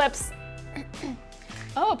all the clips.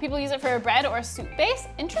 Oh, people use it for a bread or a soup base?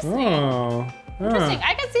 Interesting. Oh. Yeah. Interesting.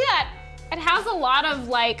 I can see that. It has a lot of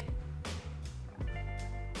like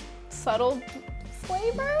subtle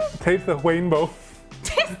flavor. Taste the rainbow.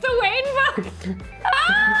 Taste the rainbow.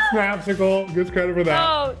 Ah! Snapsicle gets credit for that.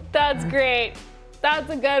 Oh, that's great. That's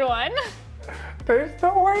a good one. Taste the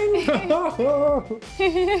rainbow.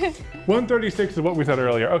 136 is what we said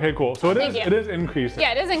earlier. Okay, cool. So it is increasing.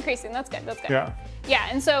 Yeah, it is increasing. That's good. That's good. Yeah. Yeah,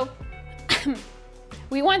 and so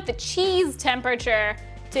we want the cheese temperature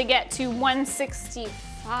to get to 165.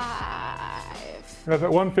 That's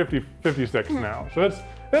at 156 now. So it's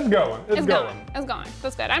going. It's going. It's going.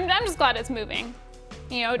 That's good. I'm just glad it's moving.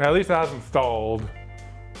 You know. At least it hasn't stalled.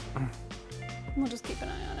 We'll just keep an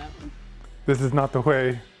eye on it. This is not the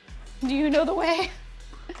way. Do you know the way?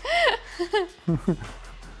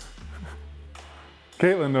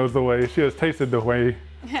 Katelyn knows the way. She has tasted the way.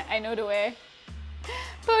 I know the way.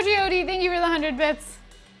 Potrioti, thank you for the 100 bits.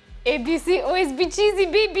 ABC always be cheesy,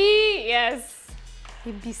 BB. Yes.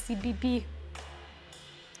 ABC, BB.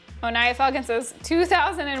 Onaya Falcon says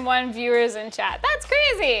 2001 viewers in chat. That's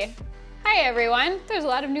crazy. Hi everyone. There's a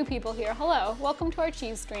lot of new people here. Hello. Welcome to our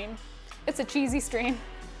cheese stream. It's a cheesy stream.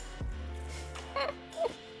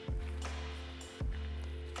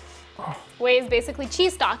 Whey is basically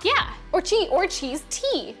cheese stock, yeah. Or cheese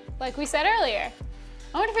tea, like we said earlier.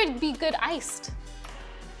 I wonder if it'd be good iced.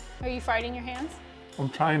 Are you farting your hands? I'm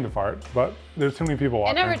trying to fart, but there's too many people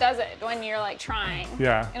watching. It never does it when you're like trying.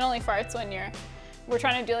 Yeah. It only farts when we're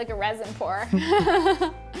trying to do like a resin pour.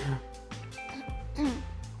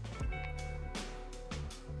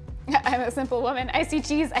 I'm a simple woman. I see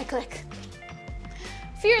cheese, I click.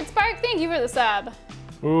 Feared Spark, thank you for the sub.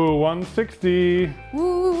 Ooh, 160.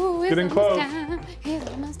 Ooh, getting close. It's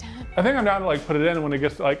almost time. I think I'm down to like put it in when it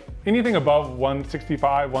gets to like anything above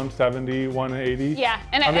 165, 170, 180. Yeah,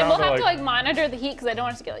 and we'll have to like monitor the heat because I don't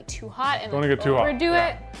want it to get like too hot and don't like, get too hot. overdo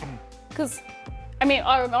it. Because, I mean,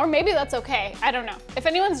 or maybe that's okay. I don't know. If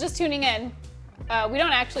anyone's just tuning in, we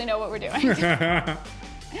don't actually know what we're doing.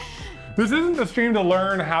 This isn't a stream to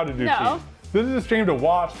learn how to do cheese. This is a stream to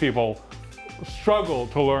watch people struggle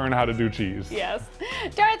to learn how to do cheese. Yes.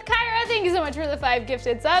 Darth Kyra, thank you so much for the 5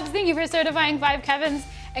 gifted subs. Thank you for certifying 5 Kevins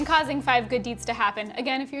and causing 5 good deeds to happen.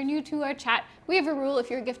 Again, if you're new to our chat, we have a rule: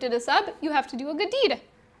 if you're gifted a sub, you have to do a good deed.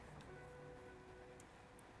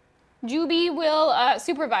 Juby will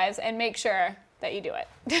supervise and make sure that you do it.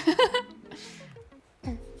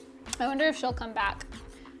 I wonder if she'll come back.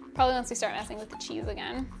 Probably once we start messing with the cheese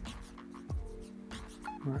again.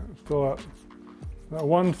 All right, still at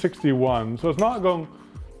 161, so it's not going.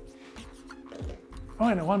 Oh,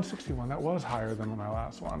 and at 161, that was higher than my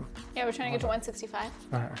last one. Yeah, we're trying to get to 165.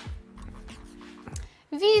 Okay.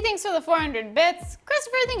 V, thanks for the 400 bits.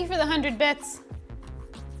 Christopher, thank you for the 100 bits.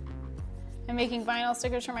 I'm making vinyl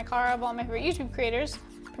stickers for my car of all my favorite YouTube creators.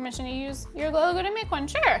 Permission to use your logo to make one?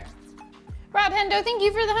 Sure. Rob Hendo, thank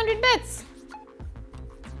you for the 100 bits.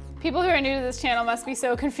 People who are new to this channel must be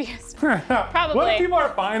so confused. Probably. What if people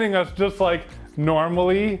are finding us just like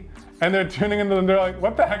normally and they're tuning in and they're like,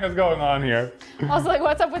 what the heck is going on here? Also, like,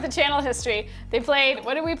 what's up with the channel history? They played,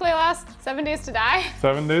 what did we play last? 7 Days to Die?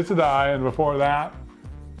 7 Days to Die, and before that,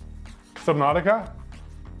 Subnautica?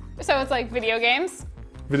 So it's like video games.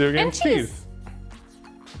 Video games, and cheese.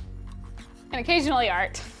 And occasionally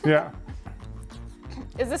art. Yeah.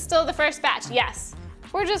 Is this still the first batch? Yes.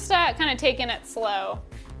 We're just kind of taking it slow.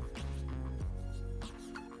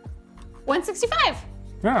 165.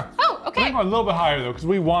 Yeah. Oh, okay. I think a little bit higher though, because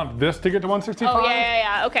we want this to get to 165. Oh,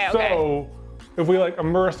 yeah. Okay. So if we like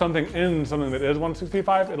immerse something in something that is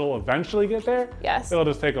 165, it'll eventually get there. Yes. It'll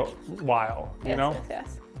just take a while, you know?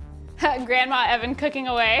 Yes. Grandma Evan cooking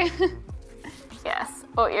away. Yes.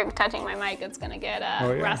 Oh, you're touching my mic. It's gonna get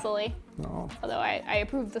wrestly. No. Although I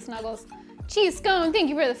approve the snuggles. Cheese Scone, thank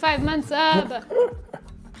you for the 5 months up.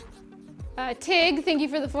 Tig, thank you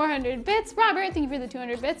for the 400 bits. Robert, thank you for the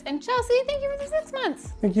 200 bits. And Chelsea, thank you for the 6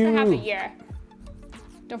 months. Thank you. For half a year.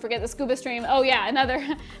 Don't forget the scuba stream. Oh yeah,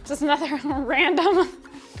 just another random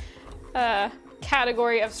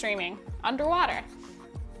category of streaming. Underwater.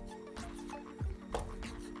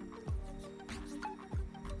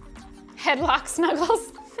 Headlock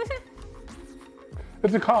snuggles.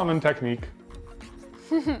 It's a common technique.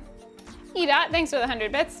 Edot, thanks for the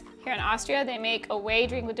 100 bits. Here in Austria, they make a whey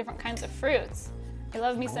drink with different kinds of fruits. I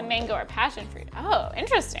love me some mango or passion fruit. Oh,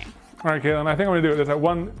 interesting. All right, Katelyn, I think I'm gonna do it. It's at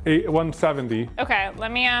 170. Okay,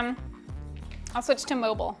 let me, I'll switch to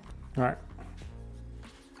mobile. All right.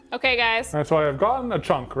 Okay, guys. All right, so I've gotten a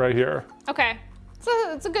chunk right here. Okay, so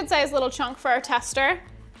it's a good sized little chunk for our tester.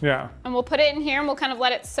 Yeah. And we'll put it in here and we'll kind of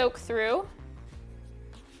let it soak through.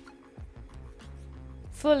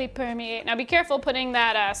 Fully permeate. Now be careful putting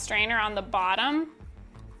that strainer on the bottom,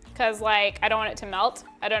 because like I don't want it to melt.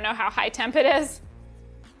 I don't know how high temp it is.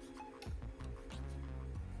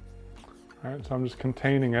 All right, so I'm just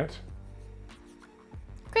containing it.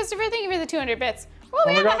 Christopher, thank you for the 200 bits. Oh,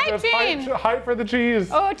 we have a hype train. Hype for the cheese.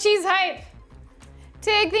 Oh, cheese hype.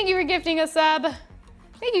 Tig, thank you for gifting a sub.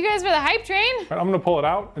 Thank you guys for the hype train. All right, I'm gonna pull it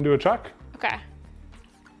out and do a check. Okay.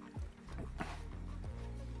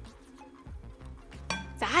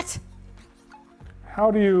 That?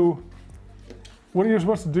 How do you, what are you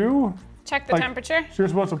supposed to do? Check the temperature. So you're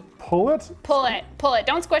supposed to pull it? Pull it, pull it.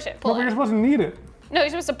 Don't squish it, pull No, but it. you're supposed to knead it. No,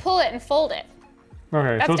 you're supposed to pull it and fold it.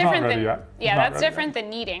 Okay, That's so it's different not ready than, yet. yeah, that's different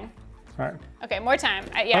than kneading. All right. Okay, more time.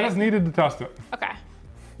 I just needed to test it. Okay.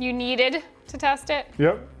 You needed to test it?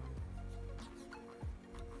 Yep.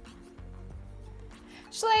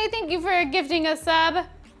 Schley, thank you for gifting a sub.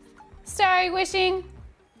 Starry Wishing,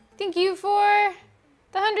 thank you for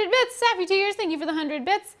the 100 bits. Happy 2 years, thank you for the 100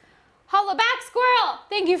 bits. Hollaback Squirrel,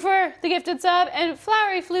 thank you for the gifted sub. And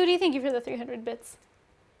Flowery Flutie, thank you for the 300 bits.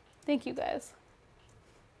 Thank you guys.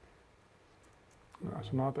 No,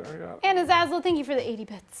 it's not there yet. And Azazel, thank you for the 80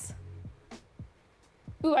 bits.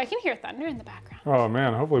 Ooh, I can hear thunder in the background. Oh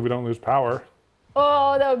man, hopefully we don't lose power.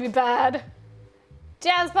 Oh, that would be bad.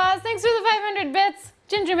 Jazz Paws, thanks for the 500 bits.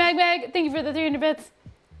 Ginger Mag Mag, thank you for the 300 bits.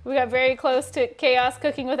 We got very close to chaos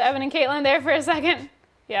cooking with Evan and Katelyn there for a second.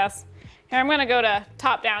 Yes. Here, I'm gonna go to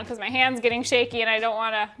top down because my hand's getting shaky and I don't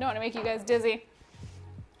wanna make you guys dizzy.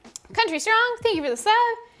 Country Strong, thank you for the sub.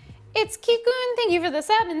 It's Kikun, thank you for the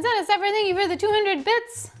sub. And Zena Sepper, thank you for the 200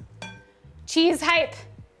 bits. Cheese Hype,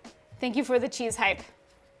 thank you for the cheese hype.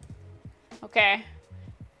 Okay.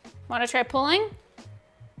 Wanna try pulling?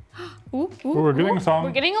 Ooh, we're getting some.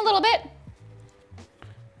 We're getting a little bit.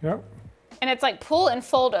 Yep. And it's like pull and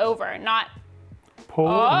fold over, not... Pull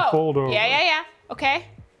and fold over. Yeah. Okay.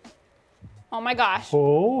 Oh my gosh.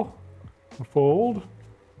 Pull, fold.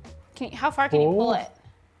 How far can you pull it?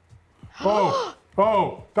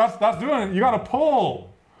 Oh, that's doing it. You gotta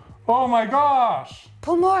pull. Oh my gosh.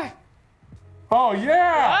 Pull more. Oh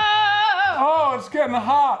yeah. Oh! Oh, it's getting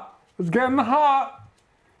hot. It's getting hot.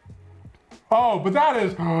 Oh, but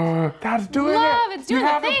that's doing Love, it. it's doing you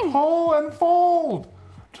have the thing. to pull and fold,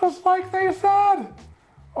 just like they said.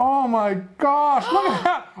 Oh my gosh, look at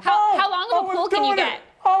that. How long of a pull can you get?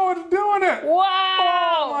 Oh, it's doing it.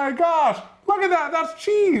 Wow. Oh my gosh, look at that, that's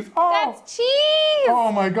cheese. Oh. That's cheese.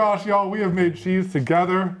 Oh my gosh, y'all, we have made cheese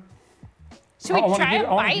together. Should we try a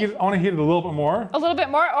bite? I want to heat it a little bit more. A little bit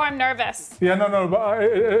more? Oh, I'm nervous. Yeah, no, but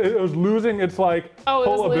it was losing its like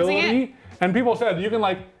pullability. And people said you can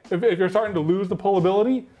like, if you're starting to lose the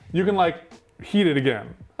pullability, you can like heat it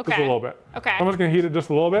again. Okay. Just a little bit. Okay. I'm just gonna heat it just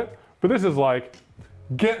a little bit. But this is like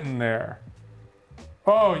getting there.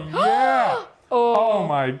 Oh yeah. Oh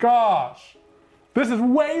my gosh. This is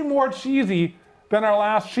way more cheesy than our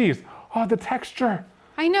last cheese. Oh, the texture.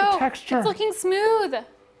 I know. The texture. It's looking smooth.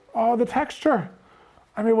 Oh, the texture.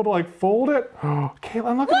 I'm able to like fold it. Oh,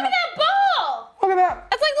 Katelyn, look at that. Look at that ball. Look at that.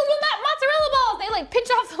 It's like the little mozzarella balls. They like pinch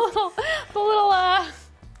off the little.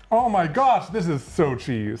 Oh my gosh, this is so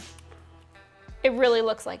cheese. It really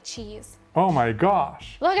looks like cheese. Oh my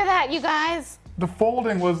gosh. Look at that, you guys. The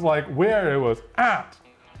folding was like where it was at.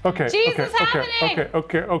 Okay, Cheese is happening.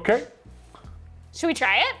 Okay. Should we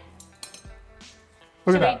try it?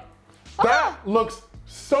 Look at that. That looks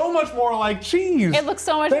so much more like cheese. It looks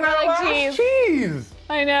so much more like cheese.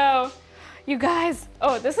 I know. You guys,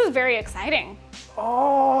 oh, this is very exciting.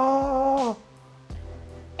 Oh.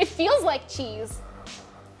 It feels like cheese.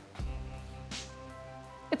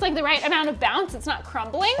 It's like the right amount of bounce. It's not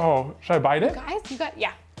crumbling. Oh, should I bite it? Guys,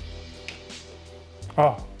 yeah.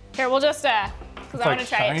 Oh. Here, we'll just, because I want to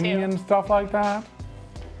try it too. Shiny and stuff like that.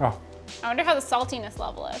 Oh. I wonder how the saltiness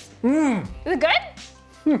level is. Mmm. Is it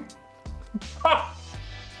good? Ah.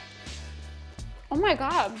 Oh my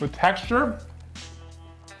God. The texture.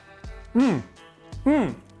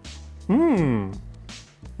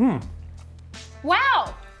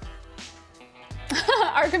 Wow.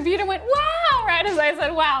 Our computer went, wow, right as I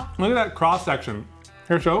said, wow. Look at that cross section.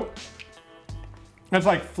 Here, show. It's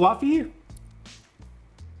like fluffy.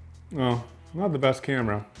 Oh, not the best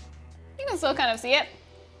camera. You can still kind of see it.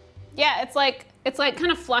 Yeah, it's like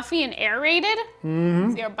kind of fluffy and aerated.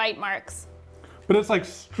 See our bite marks. But it's like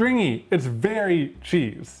stringy. It's very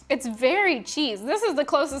cheese. It's very cheese. This is the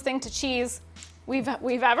closest thing to cheese we've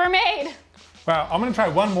ever made. Wow, I'm gonna try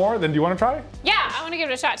one more, then do you wanna try? Yeah, I wanna give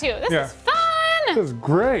it a shot too. This is fun! This is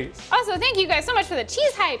great. Also, thank you guys so much for the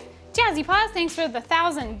cheese hype. Jazzy Paws, thanks for the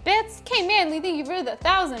 1,000 bits. K Manley, thank you for the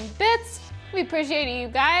 1,000 bits. We appreciate you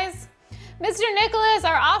guys. Mr. Nicholas,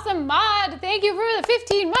 our awesome mod, thank you for the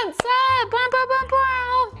 15-month sub. Bow, bow, bow,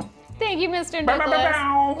 bow. Thank you, Mr. Bow, bow, Nicholas.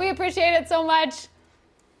 bow, bow. We appreciate it so much.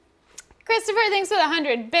 Christopher, thanks for the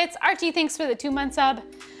 100 bits. Archie, thanks for the 2-month sub.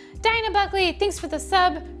 Dinah Buckley, thanks for the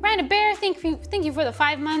sub. Rhina Bear, thank you for the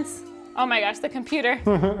 5 months. Oh my gosh, the computer.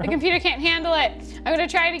 The computer can't handle it. I'm gonna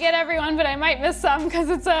try to get everyone, but I might miss some because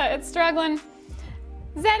it's struggling.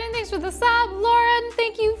 Zedin, thanks for the sub. Lauren,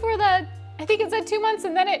 thank you for the, I think it said 2 months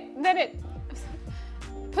and then it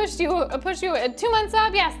pushed you a 2-month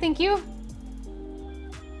sub. Yes, thank you.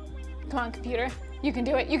 Come on, computer. You can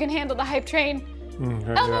do it. You can handle the hype train.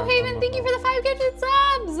 Elmo Haven, thank you for the 5 gifted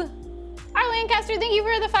subs. Our Lancaster, thank you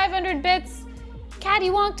for the 500 bits. Caddy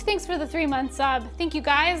Wonked, thanks for the 3-month sub. Thank you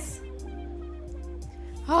guys.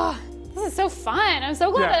 Oh, this is so fun. I'm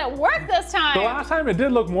so glad that it worked this time. The last time it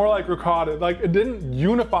did look more like ricotta. Like it didn't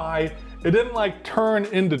unify it didn't like turn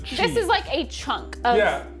into cheese. This is like a chunk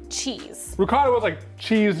of cheese. Ricotta was like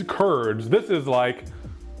cheese curds. This is like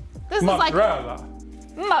mozzarella.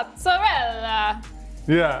 Mozzarella.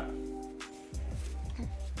 Yeah.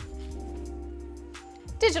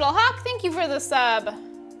 Digital Hawk, thank you for the sub.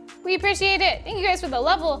 We appreciate it. Thank you guys for the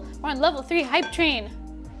level. We're on level 3 hype train.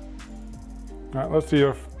 All right, let's see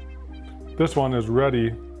if this one is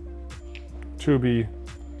ready to be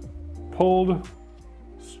pulled,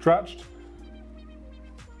 stretched.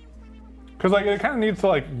 Because like it kind of needs to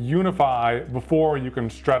like unify before you can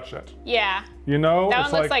stretch it. Yeah. You know?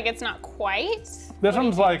 That one looks like it's not quite. This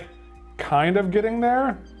one's like kind of getting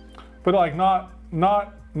there, but like not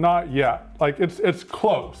yet. Like it's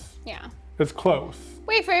close. Yeah. It's close.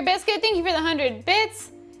 Wait for a biscuit, thank you for the 100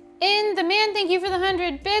 bits. In the man, thank you for the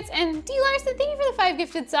 100 bits. And D. Larson, thank you for the 5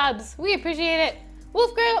 gifted subs. We appreciate it.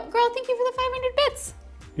 Wolf Girl, thank you for the 500 bits.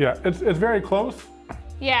 Yeah, it's very close.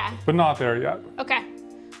 Yeah. But not there yet. Okay.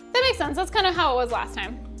 That makes sense. That's kind of how it was last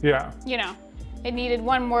time. Yeah. You know, it needed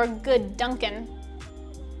one more good dunking.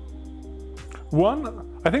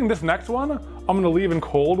 I think this next one, I'm gonna leave in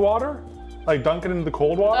cold water. Like dunk it into the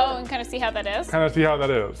cold water. Oh, and kind of see how that is? Kind of see how that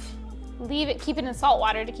is. Leave it, keep it in salt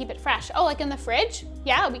water to keep it fresh. Oh, like in the fridge?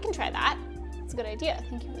 Yeah, we can try that. That's a good idea.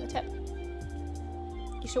 Thank you for the tip.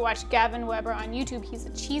 You should watch Gavin Weber on YouTube. He's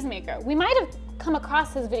a cheesemaker. We might have come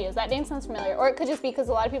across his videos. That name sounds familiar. Or it could just be because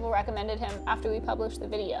a lot of people recommended him after we published the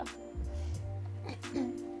video.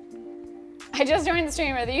 I just joined the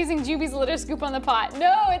stream. Are they using Juby's litter scoop on the pot?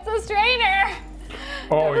 No, it's a strainer.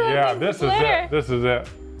 Oh yeah, this is it. This is it.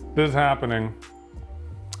 This is happening.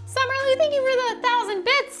 Summerly, thank you for the 1,000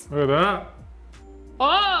 bits. Look at that.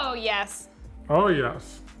 Oh, yes. Oh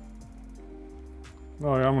yes.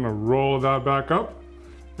 Oh yeah, I'm gonna roll that back up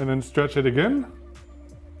and then stretch it again.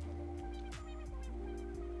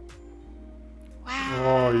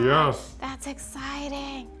 Wow. Oh yes. That's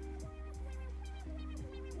exciting.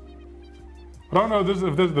 I don't know if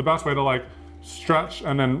this is the best way to like stretch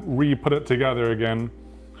and then re-put it together again,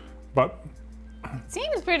 but.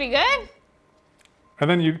 Seems pretty good. And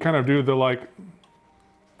then you kind of do the like,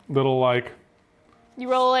 little like. You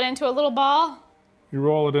roll it into a little ball. You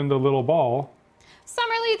roll it into a little ball.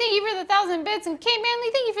 Summerly, thank you for the 1,000 bits, and Kate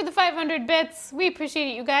Manley, thank you for the 500 bits. We appreciate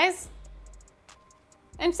it, you guys.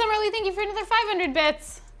 And Summerly, thank you for another 500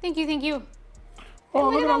 bits. Thank you, thank you. Oh,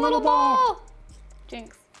 look at that little ball.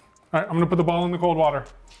 Jinx. All right, I'm gonna put the ball in the cold water.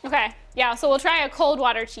 Okay, yeah, so we'll try a cold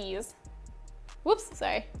water cheese. Whoops,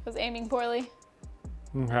 sorry, I was aiming poorly.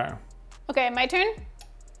 Okay. Okay, my turn?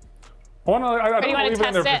 I don't leave it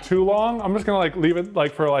in there for too long. I'm just gonna like leave it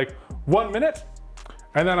like for like 1 minute,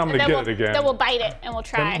 and then I'm gonna get it again. Then we'll bite it and we'll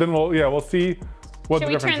try. Then we'll see what the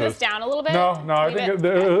difference is. Should we turn this down a little bit? No, I think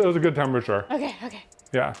it was a good temperature. Okay.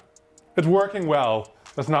 Yeah, it's working well.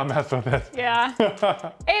 Let's not mess with it. Yeah.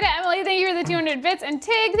 Ada, Emily, thank you for the 200 bits, and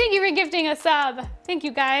Tig, thank you for gifting a sub. Thank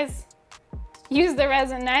you, guys. Use the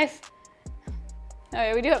resin knife. Oh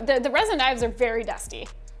yeah, we do have, the resin knives are very dusty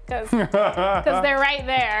because they're right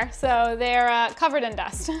there, so they're covered in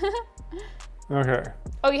dust. Okay.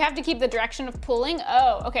 Oh, you have to keep the direction of pulling?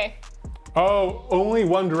 Oh, okay. Oh, only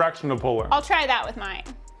one direction to pull in. I'll try that with mine.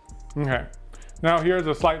 Okay. Now here's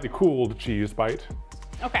a slightly cooled cheese bite.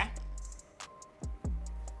 Okay.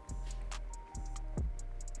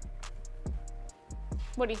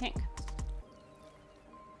 What do you think?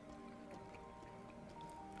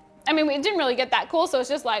 I mean, it didn't really get that cool, so it's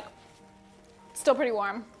just like, still pretty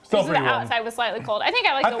warm. Still pretty the warm. outside was slightly cold. I think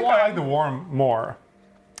I like the warm. I like the warm more.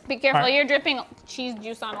 Be careful, Right. you're dripping cheese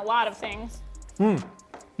juice on a lot of things.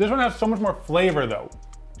 This one has so much more flavor though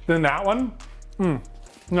than that one.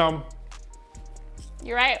 No.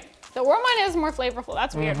 You're right. The warm one is more flavorful.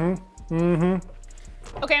 That's weird.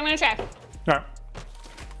 Okay, I'm gonna try. Yeah.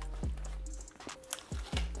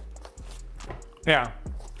 Yeah.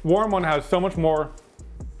 Warm one has so much more.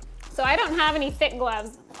 So I don't have any thick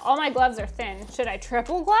gloves. All my gloves are thin. Should I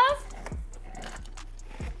triple glove?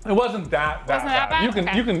 It wasn't that bad.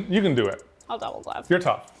 Okay. You can do it. I'll double glove. You're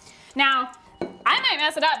tough. Now, I might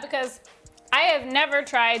mess it up because I have never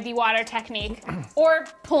tried the water technique or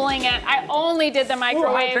pulling it. I only did the Ooh,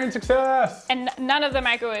 microwave. train success. And none of the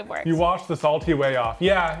microwave works. You washed the salty way off.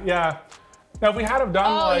 Yeah. Now if we had have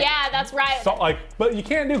done like yeah, that's right. but you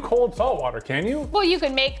can't do cold salt water, can you? Well, you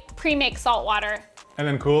could pre-make salt water And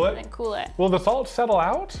then cool it? and cool it. Will the salt settle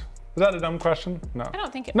out? Is that a dumb question? No. I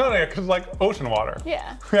don't think it. No, because like ocean water.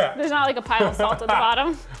 Yeah. Yeah. There's not like a pile of salt at the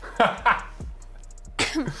bottom.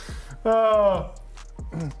 Oh.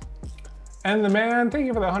 And the man, thank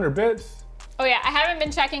you for the 100 bits. Oh yeah, I haven't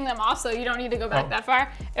been checking them off, so you don't need to go back that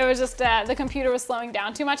far. It was just the computer was slowing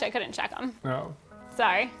down too much. I couldn't check them. No.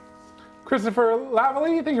 Sorry. Christopher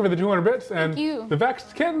Lavely, thank you for the 200 bits. And you. the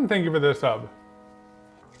Vexed Kitten, thank you for the sub.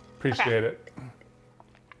 Appreciate it.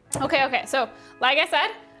 Okay, so like I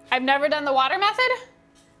said, I've never done the water method.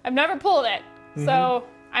 I've never pulled it. So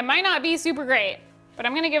I might not be super great, but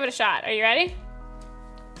I'm gonna give it a shot. Are you ready?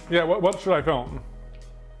 Yeah, what should I film?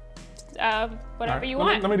 Whatever Right, you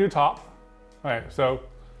want. Let me do top. All right, so.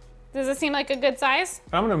 Does it seem like a good size?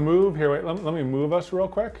 I'm gonna move here, wait, let me move us real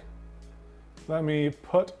quick. Let me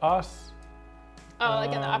put us. Oh,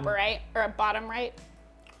 like in the upper right or bottom right?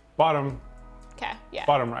 Bottom. Okay, yeah.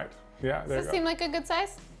 Bottom right. Yeah, there Does you this go. seem like a good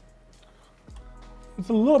size? It's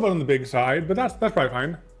a little bit on the big side, but that's probably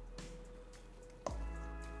fine.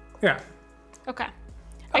 Yeah. Okay.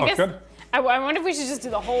 That looks good. I wonder if we should just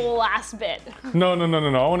do the whole last bit. No.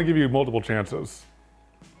 I want to give you multiple chances.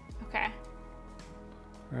 Okay.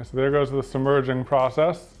 Okay, so there goes the submerging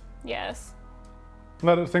process. Yes.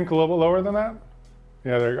 Let it sink a little bit lower than that.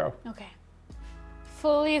 Yeah, there you go. Okay.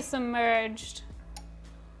 Fully submerged.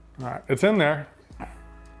 All right, it's in there. I'll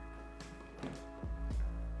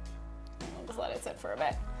just let it sit for a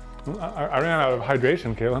bit. I ran out of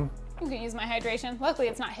hydration, Katelyn. You can use my hydration. Luckily,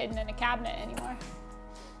 it's not hidden in a cabinet anymore.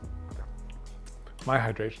 My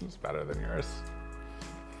hydration is better than yours.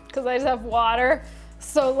 Because I just have water.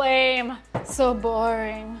 So lame. So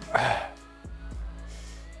boring.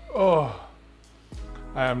 Oh,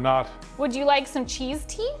 I am not. Would you like some cheese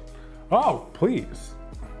tea? Oh, please.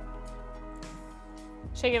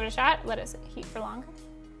 Should I give it a shot? Let it heat for longer.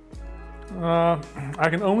 I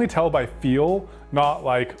can only tell by feel, not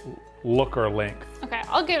like look or length. Okay,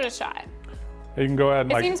 I'll give it a shot. You can go ahead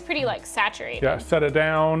and It seems pretty like saturated. yeah, set it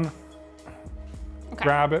down, Okay.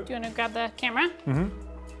 grab it. Do you want to grab the camera? Mm-hmm.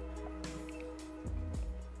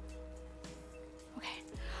 Okay.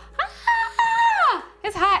 Ah!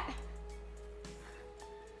 It's hot.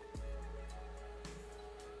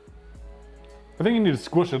 I think you need to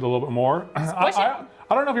squish it a little bit more. Squish it? I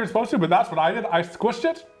don't know if you're supposed to, but that's what I did. I squished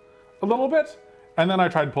it a little bit, and then I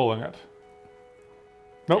tried pulling it.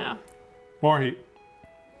 Nope. No. More heat.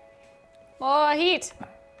 More heat.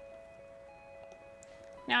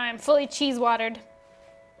 Now I'm fully cheese watered.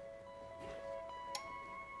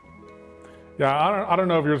 Yeah, I don't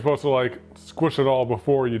know if you're supposed to like squish it all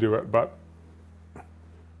before you do it, but.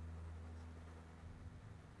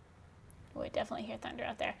 Oh, I definitely hear thunder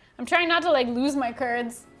out there. I'm trying not to like lose my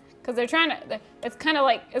curds because they're trying to, it's kind of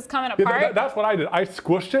like, it's coming Yeah, apart. that's what I did. I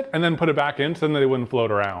squished it and then put it back in so then they wouldn't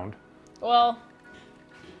float around. Well,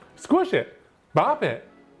 Squish it, bop it,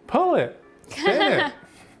 pull it, spin it.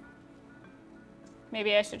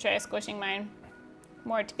 maybe I should try squishing mine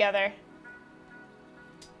more together.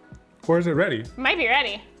 Or is it ready? Might be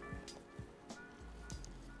ready.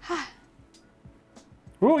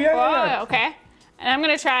 Ooh, yeah, Oh, yeah. okay. And I'm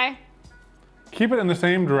gonna try. Keep it in the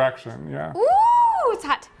same direction, yeah. Ooh, it's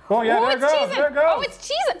hot. Oh, yeah, Ooh, there it it's goes, cheesing. there it goes. Oh, it's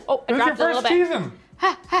cheesing. Oh, I This is your dropped it a little first bit. season.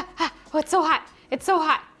 Ha, ha, ha. Oh, it's so hot. It's so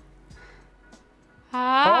hot. Oh,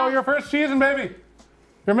 Ah, your first season, baby.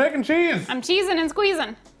 You're making cheese. I'm cheesing and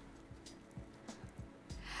squeezing.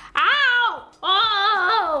 Ow!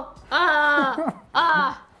 Oh!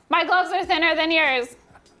 My gloves are thinner than yours.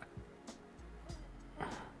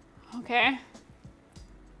 Okay.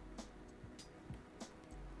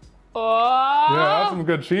 Oh! Yeah, that's some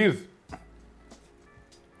good cheese.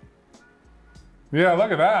 Yeah,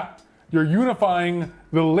 look at that. You're unifying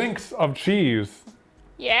the links of cheese.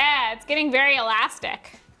 Yeah, it's getting very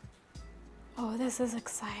elastic. Oh, this is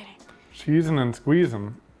exciting. Cheesing and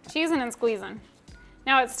squeezing. Cheesing and squeezing.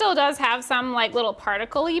 Now it still does have some like little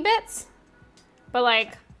particle-y bits, but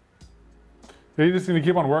like, Yeah, you just need to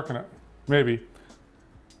keep on working it. Maybe.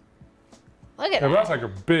 look at Yeah, but that. that's like a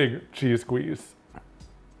big cheese squeeze.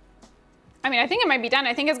 I mean, I think it might be done.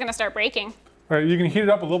 I think it's gonna start breaking. All right, you can heat it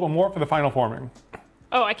up a little bit more for the final forming.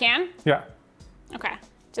 Oh, I can? Yeah. Okay.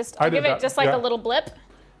 Just, I I'll did give it that, just like yeah. a little blip,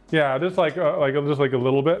 Yeah, just like a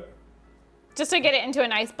little bit. just to get it into a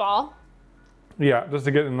nice ball. Yeah, just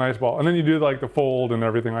to get a nice ball. And then you do like the fold and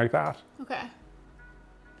everything like that. Okay.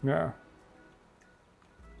 Yeah.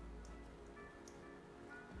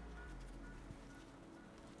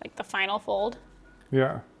 Like the final fold.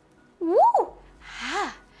 Yeah. Woo!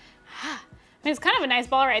 Ha! Ha! I mean, it's kind of a nice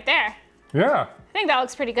ball right there. Yeah. I think that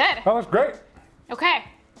looks pretty good. That looks great. Okay.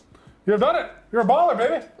 You've done it. You're a baller,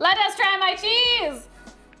 baby. Let us try my cheese.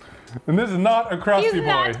 And this is not a crusty He's boy.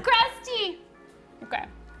 not crusty. Okay.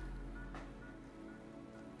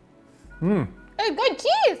 It's good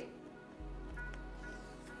cheese.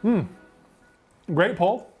 Great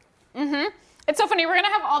pull. It's so funny. We're gonna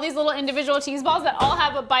have all these little individual cheese balls that all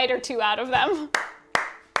have a bite or two out of them.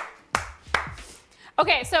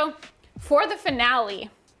 Okay, so for the finale,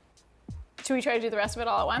 Should we try to do the rest of it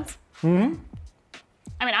all at once? Mm-hmm.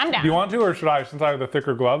 I mean, I'm down. Do you want to, or should I, since I have the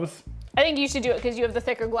thicker gloves? I think you should do it because you have the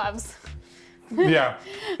thicker gloves. Yeah,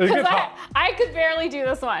 it gets hot. I could barely do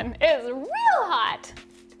this one. It is real hot.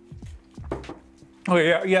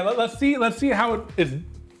 Okay, yeah. Let's see how it is.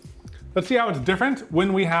 Let's see how it's different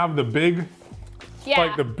when we have the big,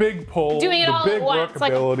 like the big pull, doing it the all big at once,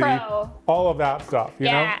 like a workability, pro. all of that stuff. You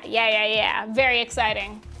know? Yeah. Very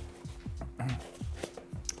exciting.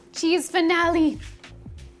 Cheese finale.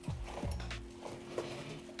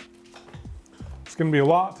 It's gonna be a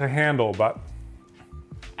lot to handle, but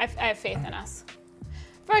I have faith in us.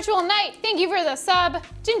 Virtual Knight, thank you for the sub.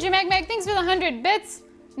 Ginger Meg, thanks for the 100 bits.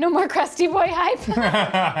 No more Krusty Boy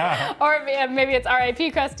hype. Or maybe it's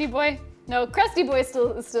RIP Krusty Boy. No, Krusty Boy is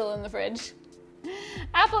still in the fridge.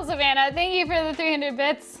 Apple Savannah, thank you for the 300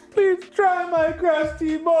 bits. Please try my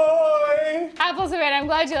Krusty Boy. Apple Savannah, I'm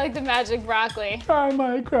glad you like the magic broccoli. Try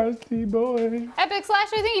my Krusty Boy. Epic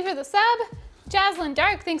Slasher, thank you for the sub. Jaslyn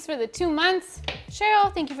Dark, thanks for the 2 months.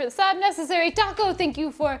 Cheryl, thank you for the sub. Necessary Taco, thank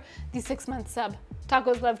you for the 6-month sub.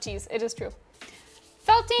 Tacos love cheese, it is true.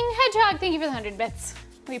 Felting Hedgehog, thank you for the 100 bits.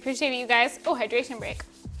 We appreciate it, you guys. Oh, hydration break.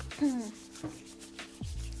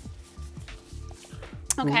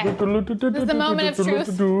 Okay. This is the moment of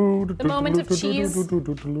truth. The moment of cheese.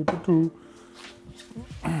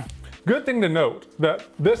 Good thing to note that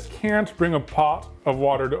this can't bring a pot of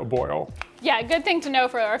water to a boil. Yeah, good thing to know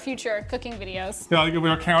for our future cooking videos. Yeah, like if we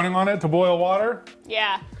were counting on it to boil water.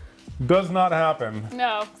 Yeah. Does not happen.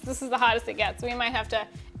 No, this is the hottest it gets. We might have to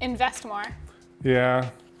invest more. Yeah.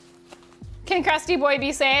 Can Krusty Boy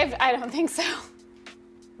be saved? I don't think so.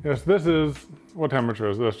 Yes, this is, what temperature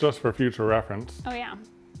is this? Just for future reference. Oh yeah.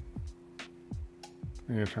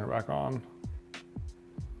 I need to turn it back on.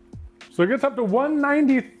 So it gets up to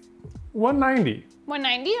 190.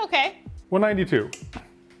 190, okay. 192.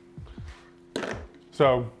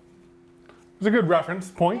 So it's a good reference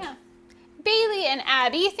point. Yeah. Bailey and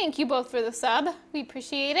Abby, thank you both for the sub. We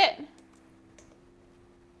appreciate it.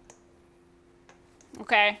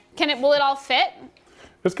 Okay, will it all fit?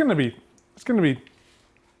 It's gonna be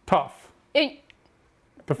tough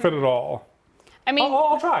to fit it all. I mean,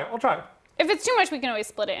 I'll try. If it's too much, we can always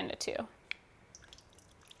split it into 2.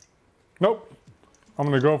 Nope. I'm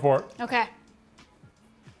gonna go for it. Okay.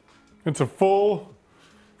 It's a full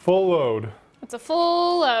load. It's a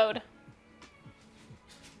full load.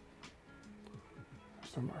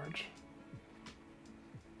 Submerge.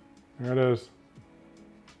 There it is.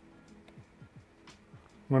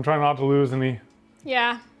 I'm gonna try not to lose any.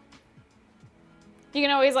 Yeah. You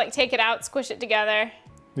can always like take it out, squish it together.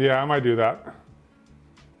 Yeah, I might do that.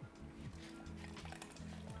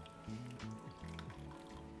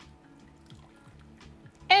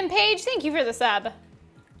 And Paige, thank you for the sub.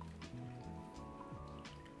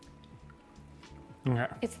 Okay.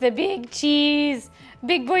 It's the big cheese.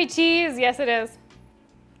 Big boy cheese. Yes, it is.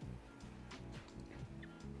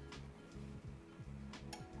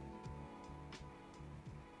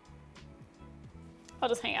 I'll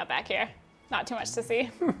just hang out back here. Not too much to see.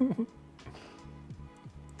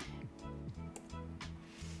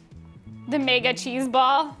 The mega cheese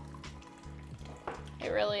ball. It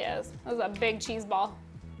really is. That was a big cheese ball.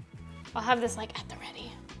 I'll have this like at the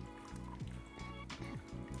ready.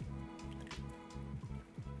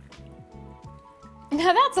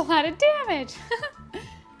 Now that's a lot of damage.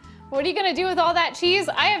 What are you gonna do with all that cheese?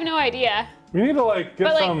 I have no idea. We need to like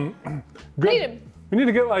get some good. We need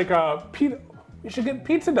to get like pizza. You should get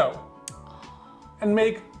pizza dough and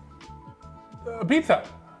make a pizza.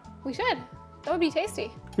 We should. That would be tasty.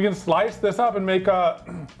 We can slice this up and make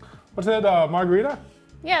what's it, margarita?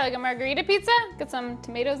 Yeah, like a margarita pizza. Get some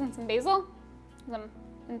tomatoes and some basil,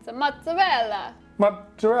 and some mozzarella.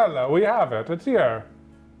 Mozzarella, we have it. It's here.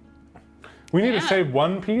 We need to save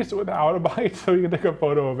one piece without a bite so we can take a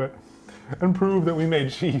photo of it and prove that we made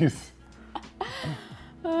cheese.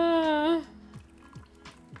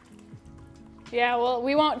 Yeah, well,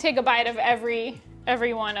 we won't take a bite of every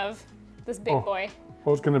one of this big boy.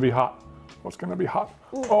 Oh, it's gonna be hot. Oh, it's gonna be hot.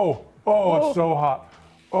 Oh, it's so hot.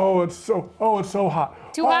 Oh, it's so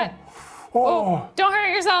hot. Too hot. Oh, don't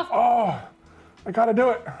hurt yourself. Oh, I gotta do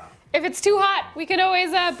it. If it's too hot, we can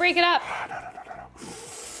always break it up. No.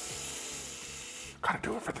 Gotta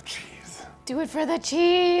do it for the cheese. Do it for the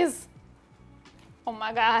cheese. Oh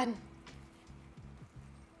my God.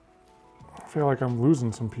 I feel like I'm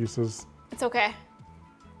losing some pieces. It's okay.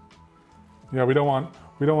 Yeah, we don't want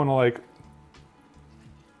to like,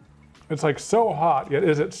 it's like so hot, yet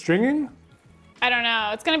is it stringing? I don't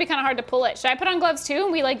know. It's gonna be kind of hard to pull it. Should I put on gloves too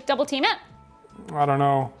and we like double team it? I don't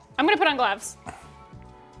know. I'm gonna put on gloves.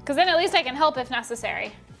 Because then at least I can help if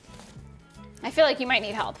necessary. I feel like you might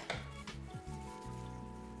need help.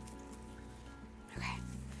 Okay.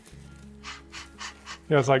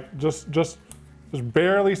 Yeah, it's like just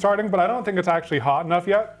barely starting, but I don't think it's actually hot enough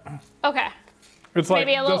yet. Okay. It's like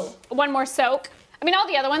maybe a little, one more soak. I mean, all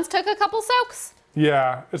the other ones took a couple soaks.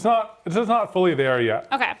 Yeah, it's just not fully there yet.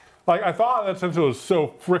 Okay. Like I thought that since it was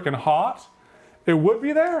so freaking hot, it would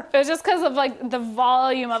be there. It was just because of like the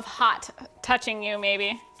volume of hot touching you,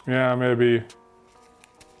 maybe. Yeah, maybe.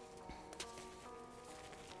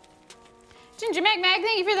 Ginger Mag,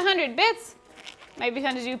 thank you for the 100 bits. Might be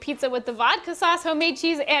fun to do pizza with the vodka sauce, homemade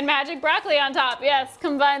cheese, and magic broccoli on top. Yes,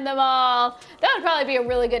 combine them all. That would probably be a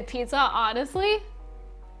really good pizza, honestly.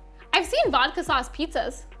 I've seen vodka sauce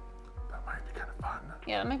pizzas. That might be kind of fun.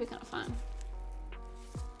 Yeah, that might be kind of fun.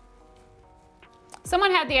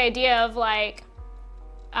 Someone had the idea of like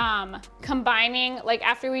combining, like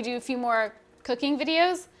after we do a few more cooking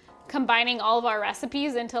videos, combining all of our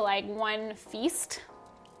recipes into like one feast.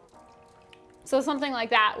 So something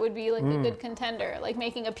like that would be like a good contender, like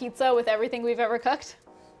making a pizza with everything we've ever cooked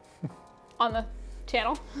on the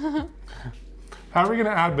channel. How are we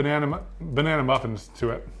gonna add banana muffins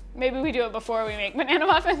to it? Maybe we do it before we make banana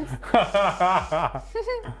muffins.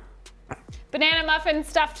 Banana muffin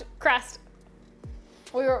stuffed crust.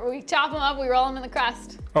 We chop them up, we roll them in the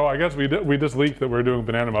crust. Oh, I guess we just leaked that we're doing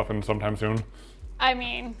banana muffins sometime soon. I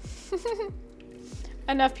mean,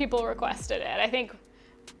 enough people requested it. I think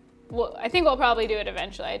we'll probably do it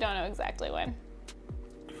eventually. I don't know exactly when.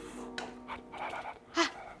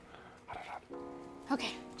 Okay,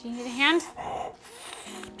 do you need a hand?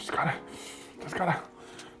 Just gotta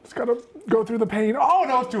go through the pain. Oh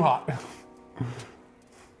no, it's too hot.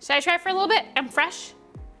 Should I try for a little bit? I'm fresh.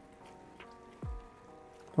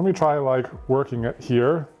 Let me try like working it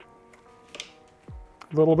here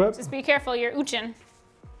a little bit. Just be careful, you're oochin'.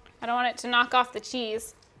 I don't want it to knock off the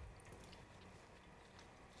cheese.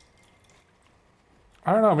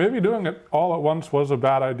 I don't know, maybe doing it all at once was a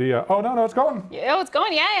bad idea. Oh no, it's going. Oh, it's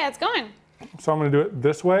going, yeah, it's going. So I'm gonna do it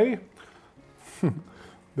this way.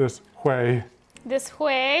 This way. This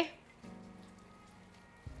way.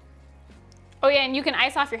 Oh yeah, and you can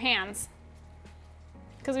ice off your hands.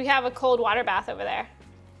 Because we have a cold water bath over there.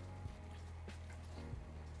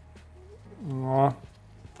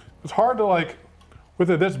 It's hard to like, with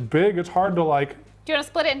it this big, it's hard to like. Do you want to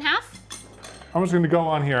split it in half? I'm just gonna go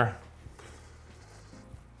on here.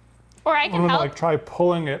 Or I can I'm gonna help. like try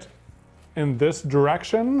pulling it in this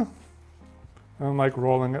direction. And like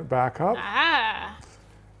rolling it back up. Ah.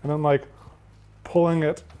 And then like pulling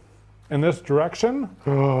it in this direction.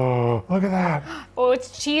 Oh, look at that. Oh, it's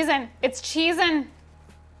cheesing. It's cheesing.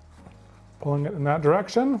 Pulling it in that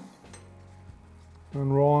direction.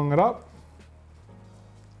 And rolling it up.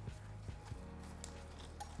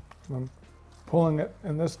 And then pulling it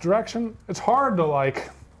in this direction. It's hard to like.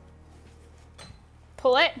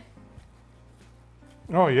 Pull it.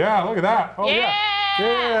 Oh yeah, look at that. Oh Yeah.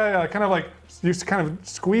 Yeah. Kind of like, you kind of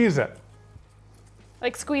squeeze it.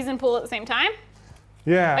 Like squeeze and pull at the same time?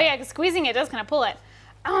 Yeah. Oh yeah, because squeezing it does kind of pull it.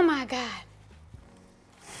 Oh my God.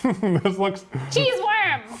 This looks Cheese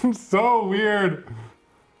worm. so weird.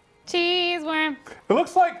 Cheese worm. It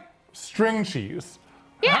looks like string cheese.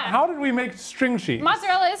 Yeah. How did we make string cheese?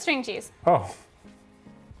 Mozzarella is string cheese. Oh.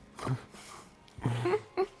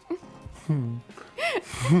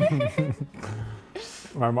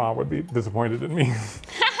 My mom would be disappointed in me.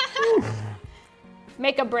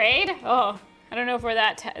 Make a braid? Oh, I don't know if we're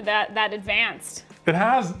that advanced. It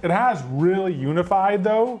has really unified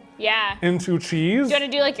though Yeah. into cheese. Do you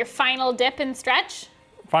want to do like your final dip and stretch?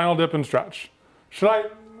 Final dip and stretch. Should I?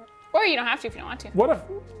 Or you don't have to if you don't want to. What if?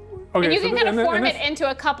 Okay. And you so can kind of form this, it into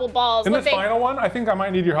a couple balls. in What this final one, I think I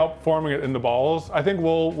might need your help forming it into balls. I think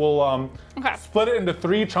we'll Okay. split it into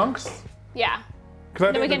 3 chunks. Yeah. Because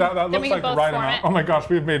I Then we think can- that then looks we can like the both right form amount. it. Oh my gosh,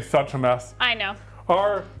 we've made such a mess. I know.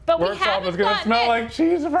 Our But we workshop haven't is gonna gotten smell it. like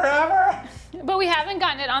cheese forever. But we haven't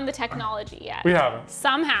gotten it on the technology yet. We haven't.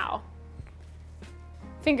 Somehow.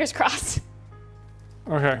 Fingers crossed.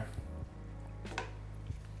 Okay.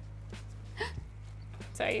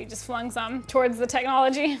 Sorry, you just flung some towards the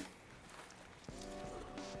technology.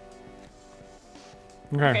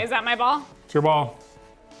 Okay. Okay, is that my ball? It's your ball.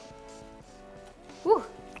 Whew.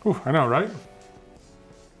 Ooh, I know, right?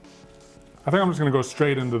 I think I'm just gonna go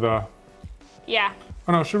straight into the. Yeah.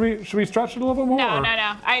 Oh no, should we stretch it a little bit more? No, or-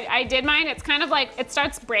 no. I did mine. It's kind of like, it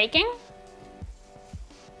starts breaking.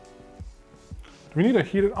 Do we need to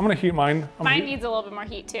heat it? I'm gonna heat mine. Mine needs a little bit more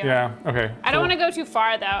heat too. Yeah. Okay. I don't want to go too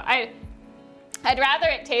far though. I'd rather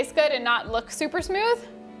it taste good and not look super smooth.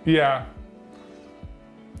 Yeah.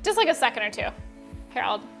 Just like a second or two.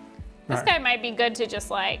 Harold, this Alright. guy might be good to just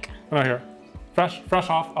like, Oh, no, here. Fresh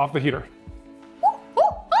off the heater. Ooh, ooh,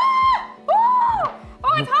 ah, ooh.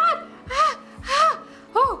 Oh, it's hot.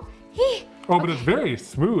 Oh, Oh, but it's very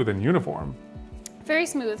smooth and uniform. Very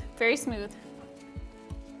smooth, very smooth.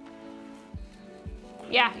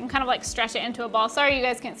 Yeah, you can kind of like stretch it into a ball. Sorry you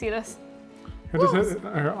guys can't see this. Here, just hit,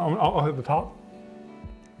 here, I'll hit the top.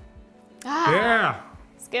 Ah, Yeah.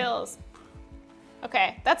 skills.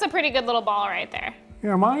 Okay, that's a pretty good little ball right there.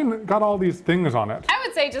 Yeah, mine got all these things on it. I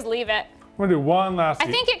would say just leave it. I'm gonna do one last.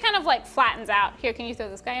 I think it kind of like flattens out. Here, can you throw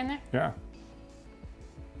this guy in there? Yeah.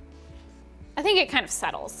 I think it kind of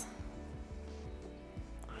settles.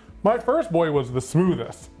 My first boy was the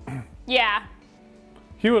smoothest. Yeah.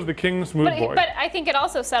 He was the king smooth boy. But I think it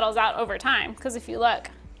also settles out over time, because if you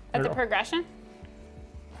look at the progression.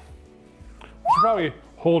 You should probably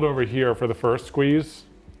hold over here for the first squeeze.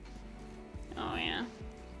 Oh yeah,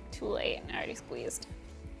 too late, I already squeezed.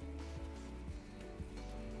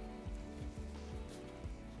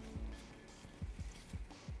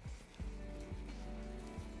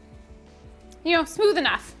 You know, smooth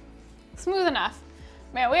enough. Smooth enough.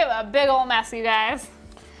 Man, we have a big old mess, you guys.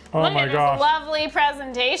 Oh Look my at this gosh. lovely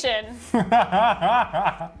presentation.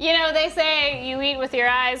 You know, they say you eat with your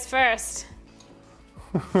eyes first.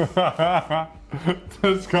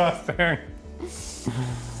 Disgusting.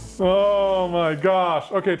 Oh my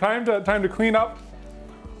gosh. Okay, time to clean up.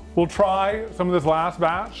 We'll try some of this last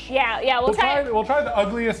batch. Yeah, we'll try We'll try the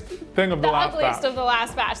ugliest thing of the last batch. The ugliest of the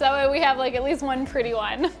last batch. That way we have like at least one pretty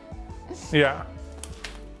one. Yeah.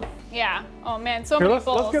 Yeah. Oh man, so Here, many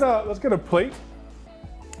bowls. let's get a plate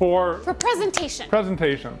for presentation.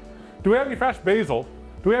 presentation. Do we have any fresh basil?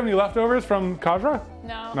 Do we have any leftovers from Kajra?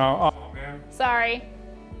 No. No. Oh man. Sorry.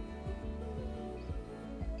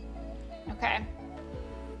 Okay.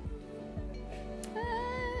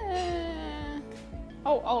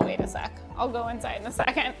 Oh, wait a sec. I'll go inside in a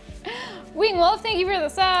second. Wing Wolf, thank you for the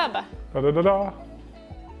sub. Da da da da.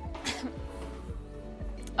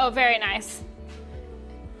 Oh, very nice.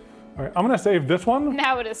 All right, I'm gonna save this one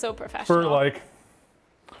Now it is so professional. for like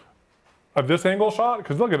a this angle shot,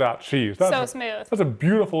 because look at that cheese. That's So smooth. That's a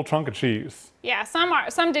beautiful chunk of cheese. Yeah,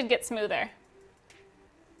 some did get smoother.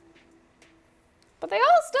 But they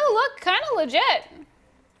all still look kind of legit.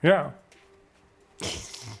 Yeah.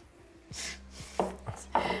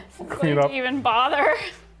 Clean up. Don't even bother.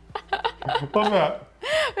 What's that?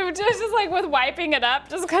 just like with wiping it up,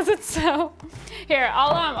 just because it's so. Here,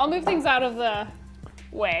 I'll move things out of the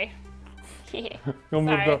way. You'll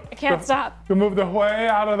Sorry, move I can't stop. You'll move the way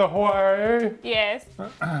out of the way. Yes.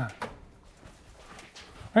 I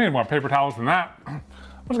need more paper towels than that. I'm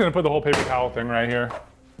just gonna put the whole paper towel thing right here.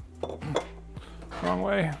 Wrong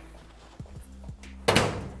way.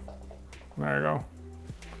 There you go.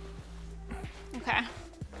 Okay.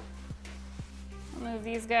 I'll move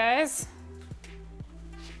these guys.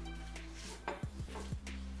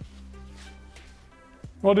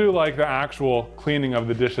 We'll do like the actual cleaning of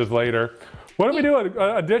the dishes later. What if we do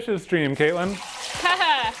a dishes stream, Caitlin?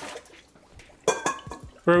 Haha.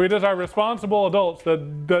 Where we just are responsible adults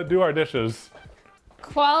that do our dishes.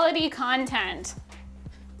 Quality content.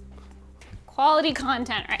 Quality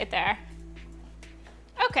content right there.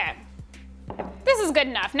 Okay. This is good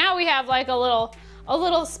enough. Now we have like a little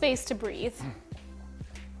space to breathe.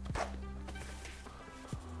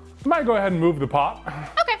 I might go ahead and move the pot.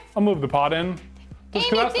 Okay. I'll move the pot in. Just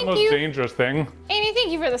because that's the most dangerous thing. Amy,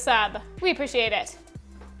 thank you for the sub. We appreciate it.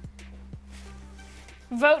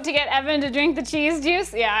 Vote to get Evan to drink the cheese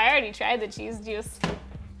juice? Yeah, I already tried the cheese juice.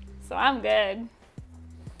 So I'm good.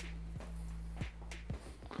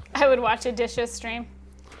 I would watch a dishes stream.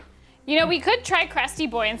 You know, we could try Krusty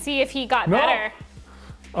Boy and see if he got better.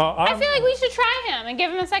 I feel like we should try him and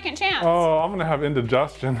give him a second chance. Oh, I'm gonna have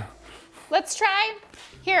indigestion. Let's try.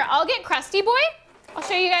 Here, I'll get Krusty Boy. I'll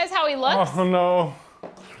show you guys how he looks. Oh no.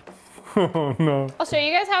 Oh no. I'll show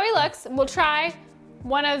you guys how he looks. We'll try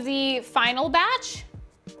one of the final batch,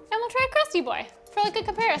 and we'll try Krusty Boy for like a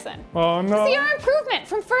comparison. Oh no. See our improvement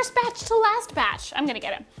from first batch to last batch. I'm gonna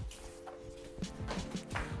get him.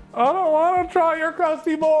 I don't want to try your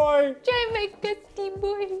Krusty Boy. Try my Krusty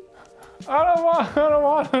Boy. I don't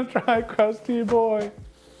want to try Krusty Boy.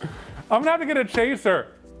 I'm gonna have to get a chaser.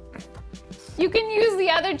 You can use the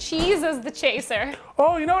other cheese as the chaser.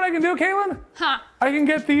 Oh, you know what I can do, Caitlin? Huh. I can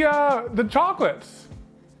get the chocolates.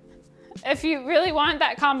 If you really want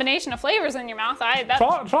that combination of flavors in your mouth,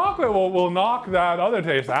 Chocolate will knock that other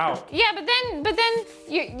taste out. Yeah, but then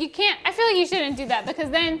you can't. I feel like you shouldn't do that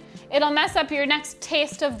because then it'll mess up your next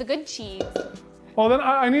taste of the good cheese. Well, then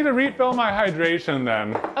I need to refill my hydration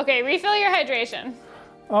then. Okay, refill your hydration.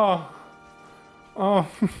 Oh.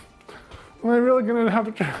 Am I really gonna have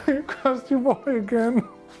to try Crusty Boy again?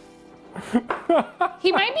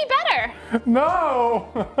 He might be better. No!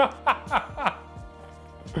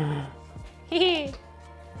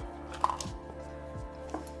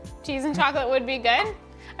 Cheese and chocolate would be good.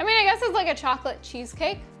 I mean, I guess it's like a chocolate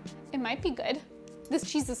cheesecake. It might be good. This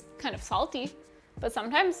cheese is kind of salty, but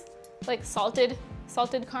sometimes like salted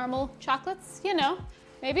caramel chocolates, you know,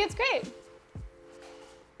 maybe it's great.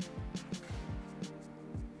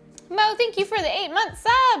 Mo, thank you for the 8-month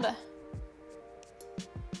sub.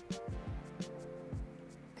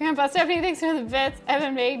 Grandpa Stephanie, thanks for the bits.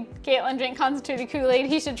 Evan made Katelyn drink concentrated Kool-Aid.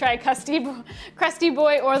 He should try Crusty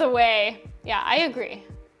Boy or the Whey. Yeah, I agree.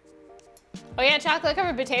 Oh yeah, chocolate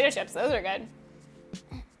covered potato chips. Those are good.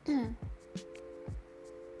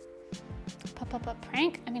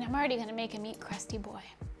 Prank? I mean, I'm already gonna make him eat Crusty Boy.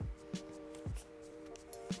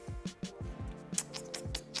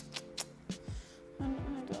 I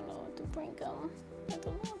don't know what to prank him. I don't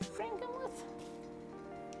know what to prank him with.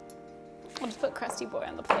 I'll just put Crusty Boy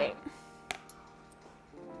on the plate.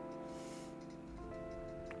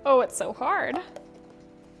 Oh, it's so hard.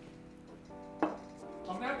 I'm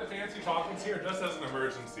gonna have the fancy chocolates here just as an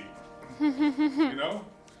emergency. You know?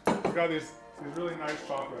 We got these really nice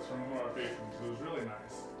chocolates from one of our patrons. It was really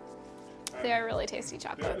nice. And They are really tasty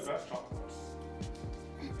they're chocolates. the best chocolates.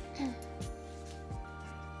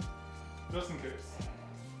 Just in case.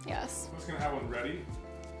 Yes. I'm just gonna have one ready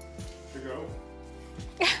to go.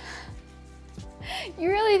 You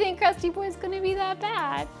really think Crusty Boy's gonna be that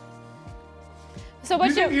bad? So You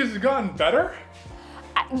what's think he's gotten better?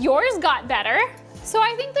 yours got better? So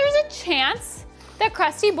I think there's a chance that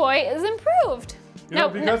Crusty Boy is improved. You know,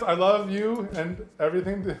 because I love you and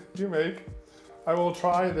everything that you make, I will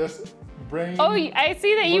try this brain. Oh, I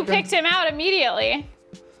see that you looking- picked him out immediately.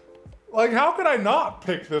 Like, how could I not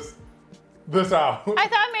pick this out? I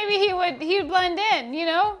thought maybe he'd blend in, you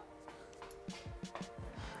know?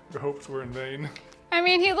 Your hopes were in vain. I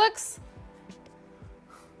mean, he looks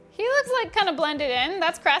like kind of blended in.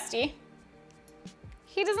 That's Crusty.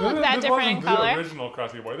 He doesn't look that different in This color. wasn't the original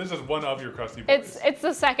Crusty Boy. This is one of your Crusty Boys. It's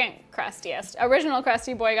the second crustiest. Original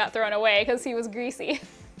Crusty Boy got thrown away because he was greasy.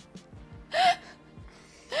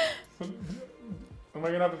 Am I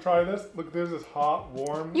gonna have to try this? Look, there's this hot,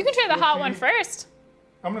 warm. You can try the hot one cheese. first.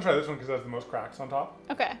 I'm gonna try this one because it has the most cracks on top.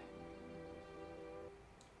 Okay.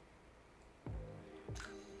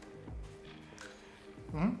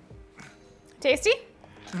 Tasty?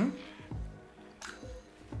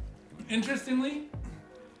 Interestingly,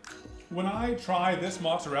 when I try this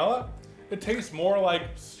mozzarella, it tastes more like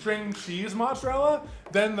string cheese mozzarella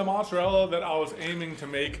than the mozzarella that I was aiming to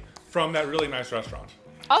make from that really nice restaurant.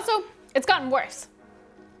 Also, it's gotten worse.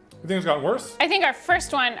 You think it's gotten worse? I think our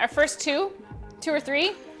first two or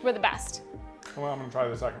three, were the best. Well, I'm gonna try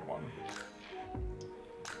the second one.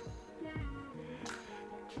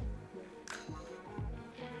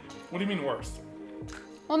 What do you mean worse?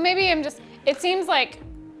 Well, maybe it seems like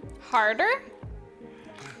harder.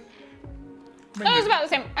 Maybe. Oh, it's about the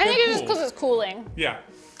same. I think it's just because it's cooling. Yeah.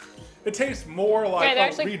 It tastes more like, Yeah, they're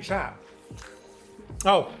actually- read chat.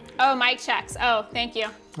 Oh. Oh, mic checks. Oh, thank you.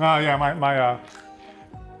 Yeah, my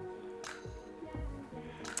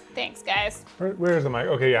Thanks, guys. where's the mic?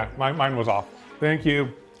 Okay, yeah, mine was off. Thank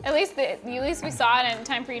you. At least we saw it in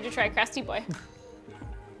time for you to try Crusty Boy.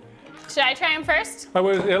 Should I try him first?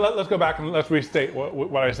 Let's go back and let's restate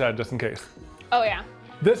what I said just in case. Oh, yeah.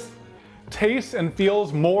 This tastes and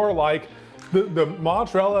feels more like the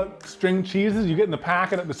mozzarella string cheeses you get in the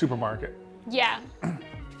packet at the supermarket. Yeah.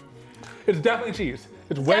 It's definitely cheese.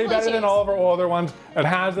 It's way Definitely better than cheese. all of our other ones. It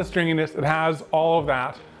has the stringiness, it has all of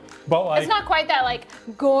that. But like, It's not quite that like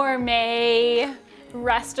gourmet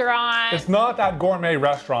restaurant. it's not that gourmet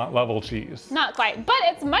restaurant level cheese. Not quite, but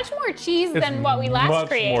it's much more cheese than what we last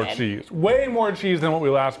created. Much more cheese. Way more cheese than what we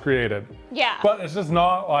last created. Yeah. But it's just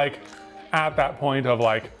not like at that point of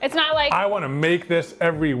like, It's not like I want to make this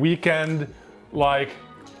every weekend, like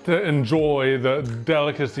to enjoy the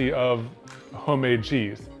delicacy of homemade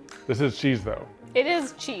cheese. This is cheese though. it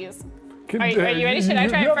is cheese. Are you ready? Should I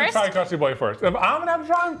try you it have first? to try Crusty Boy first. If I'm gonna have to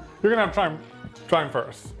try him, you're gonna have to try him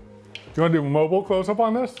first. You wanna do a mobile close up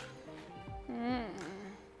on this?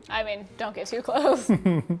 I mean, don't get too close.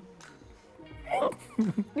 You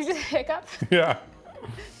just hiccup. Yeah.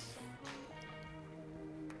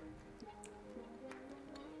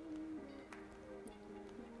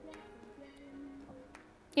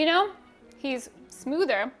 You know, he's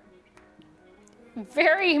smoother,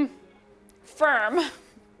 very firm,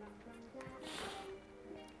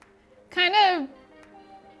 kind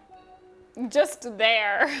of just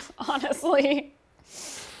there, honestly.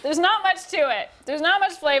 There's not much to it. There's not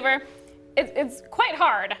much flavor. it's quite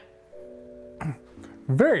hard.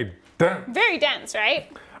 Very dense. Very dense,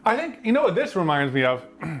 right? I think, you know what this reminds me of?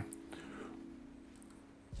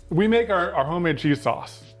 We make our homemade cheese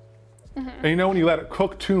sauce. And you know when you let it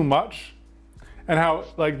cook too much and how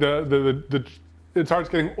like it starts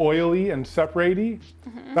getting oily and separate-y?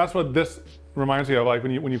 That's what this reminds me of, like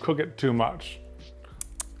when you cook it too much.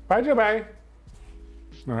 Bye, Joe, bye.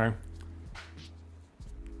 Okay.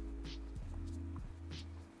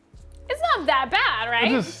 It's not that bad,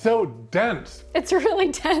 right? This is so dense. It's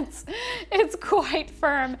really dense. It's quite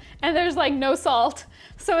firm, and there's like no salt.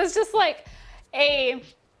 So it's just like a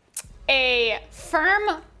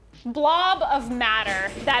firm blob of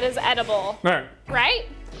matter that is edible. All right. Right?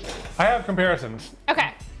 I have comparisons.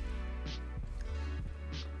 Okay.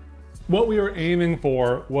 What we were aiming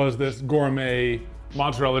for was this gourmet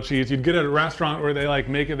mozzarella cheese. You'd get it at a restaurant where they like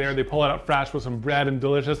make it there, they pull it out fresh with some bread and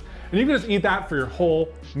delicious, and you can just eat that for your whole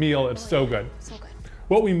meal. It's so good. So good.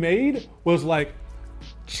 What we made was like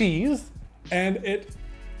cheese, and it's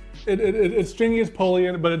stringy as pulley,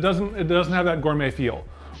 but it doesn't have that gourmet feel.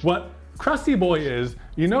 What Crusty Boy is,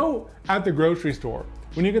 you know, at the grocery store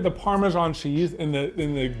when you get the Parmesan cheese in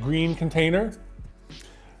the green container.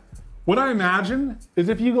 What I imagine is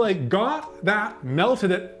if you like got that,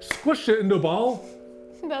 melted it, squished it into a ball.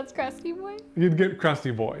 That's Crusty Boy. You'd get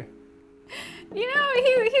Crusty Boy. You know,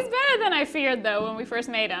 he's better than I feared though when we first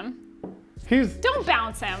made him. Don't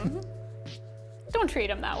bounce him. Don't treat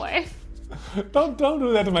him that way. Don't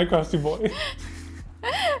do that to my Crusty Boy.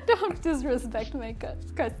 Don't disrespect my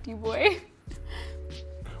Crusty Boy.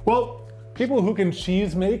 Well, people who can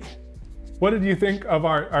cheese make, what did you think of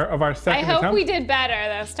our second attempt? I hope we did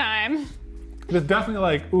better this time. It's definitely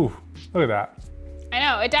like, ooh, look at that. I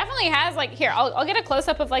know, it definitely has like, here, I'll get a close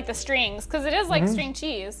up of like the strings, because it is like string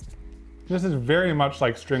cheese. This is very much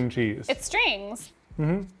like string cheese. It's strings.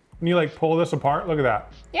 When you like pull this apart, look at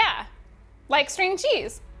that. Yeah, like string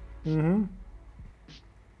cheese.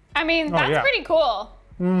 I mean, that's pretty cool.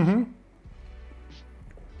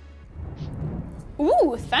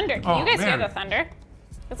 Ooh, thunder. Can you guys hear the thunder?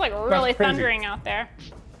 It's like really thundering out there.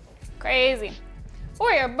 Crazy.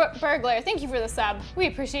 Warrior Burglar, thank you for the sub. We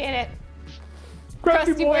appreciate it.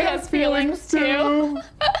 Crusty Boy has feelings too.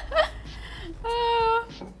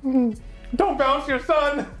 Don't bounce your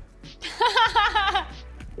son.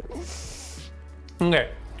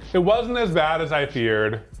 Okay, it wasn't as bad as I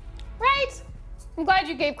feared. Right? I'm glad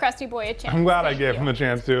you gave Crusty Boy a chance. I'm glad I gave him a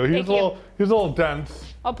chance too. He's a little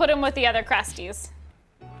dense. I'll put him with the other Crusties.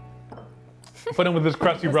 Put him with his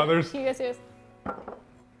crusty brothers. Can you guys see this?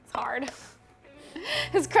 It's hard.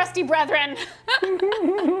 His crusty brethren.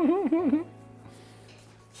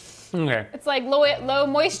 Okay. It's like low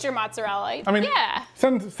moisture mozzarella. I mean, yeah.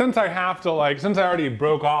 Since I have to like, since I already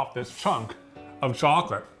broke off this chunk of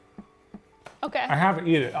chocolate, okay. I have to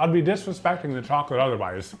eat it. I'd be disrespecting the chocolate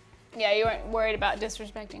otherwise. Yeah, you weren't worried about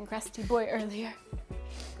disrespecting Crusty Boy earlier.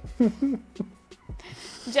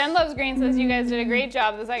 Jen Loves Green says you guys did a great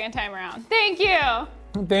job the second time around. Thank you.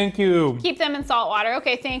 Thank you. Keep them in salt water.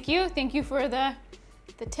 Okay, thank you. Thank you for the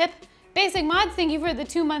tip. Basic Mods, thank you for the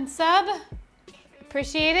 2-month sub.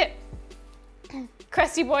 Appreciate it.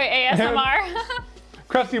 Crusty Boy ASMR.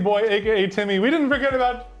 Crusty Boy, aka Timmy. We didn't forget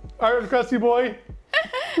about our Crusty Boy.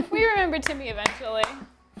 We remember Timmy eventually.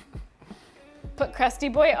 Put Crusty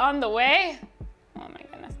Boy on the way. Oh my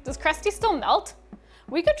goodness. Does Crusty still melt?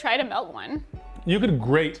 We could try to melt one. You could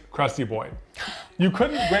grate Crusty Boy. You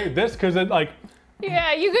couldn't grate this because it like.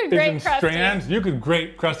 Yeah, you could grate Crusty. Strands. You could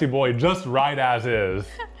grate Crusty Boy just right as is.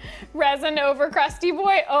 Resin over Crusty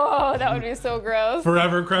Boy. Oh, that would be so gross.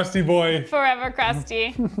 Forever Crusty Boy. Forever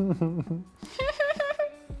Crusty.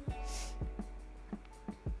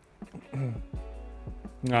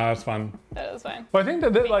 No, that's fun. That was fun. Well, I think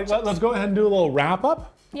that like let's go ahead and do a little wrap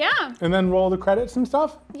up. Yeah. And then roll the credits and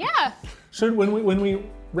stuff. Yeah. When we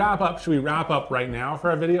wrap up, should we wrap up right now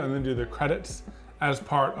for our video and then do the credits as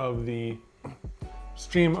part of the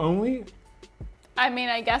stream only? I mean,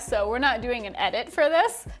 I guess so. We're not doing an edit for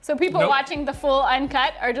this. So people watching the full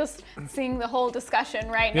uncut are just seeing the whole discussion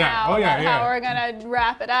right now about how we're gonna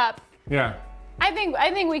wrap it up. Yeah. I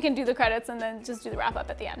think we can do the credits and then just do the wrap up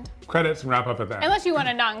at the end. Credits and wrap up at the end. Unless you want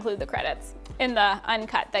to not include the credits in the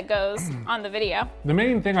uncut that goes on the video. The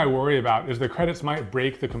main thing I worry about is the credits might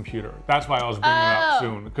break the computer. That's why I was bringing it up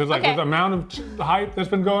soon. Because like with the amount of hype that's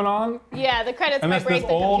been going on. Yeah, the credits might break the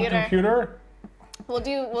computer. And this old computer.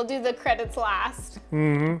 We'll do the credits last.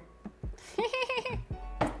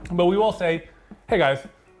 But we will say, hey guys,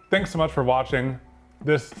 thanks so much for watching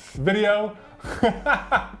this video.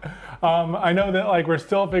 I know that like we're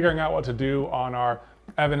still figuring out what to do on our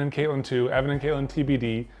Evan and Katelyn 2, Evan and Katelyn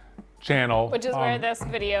TBD. channel. Which is where this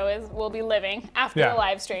video will be living after Yeah. the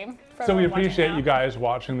live stream. for So we everyone watching appreciate now. you guys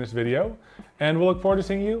watching this video, and we'll look forward to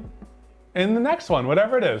seeing you in the next one,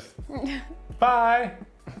 whatever it is. Bye.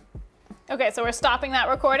 Okay, so we're stopping that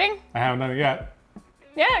recording? I haven't done it yet.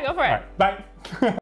 Yeah, go for it. All right, bye.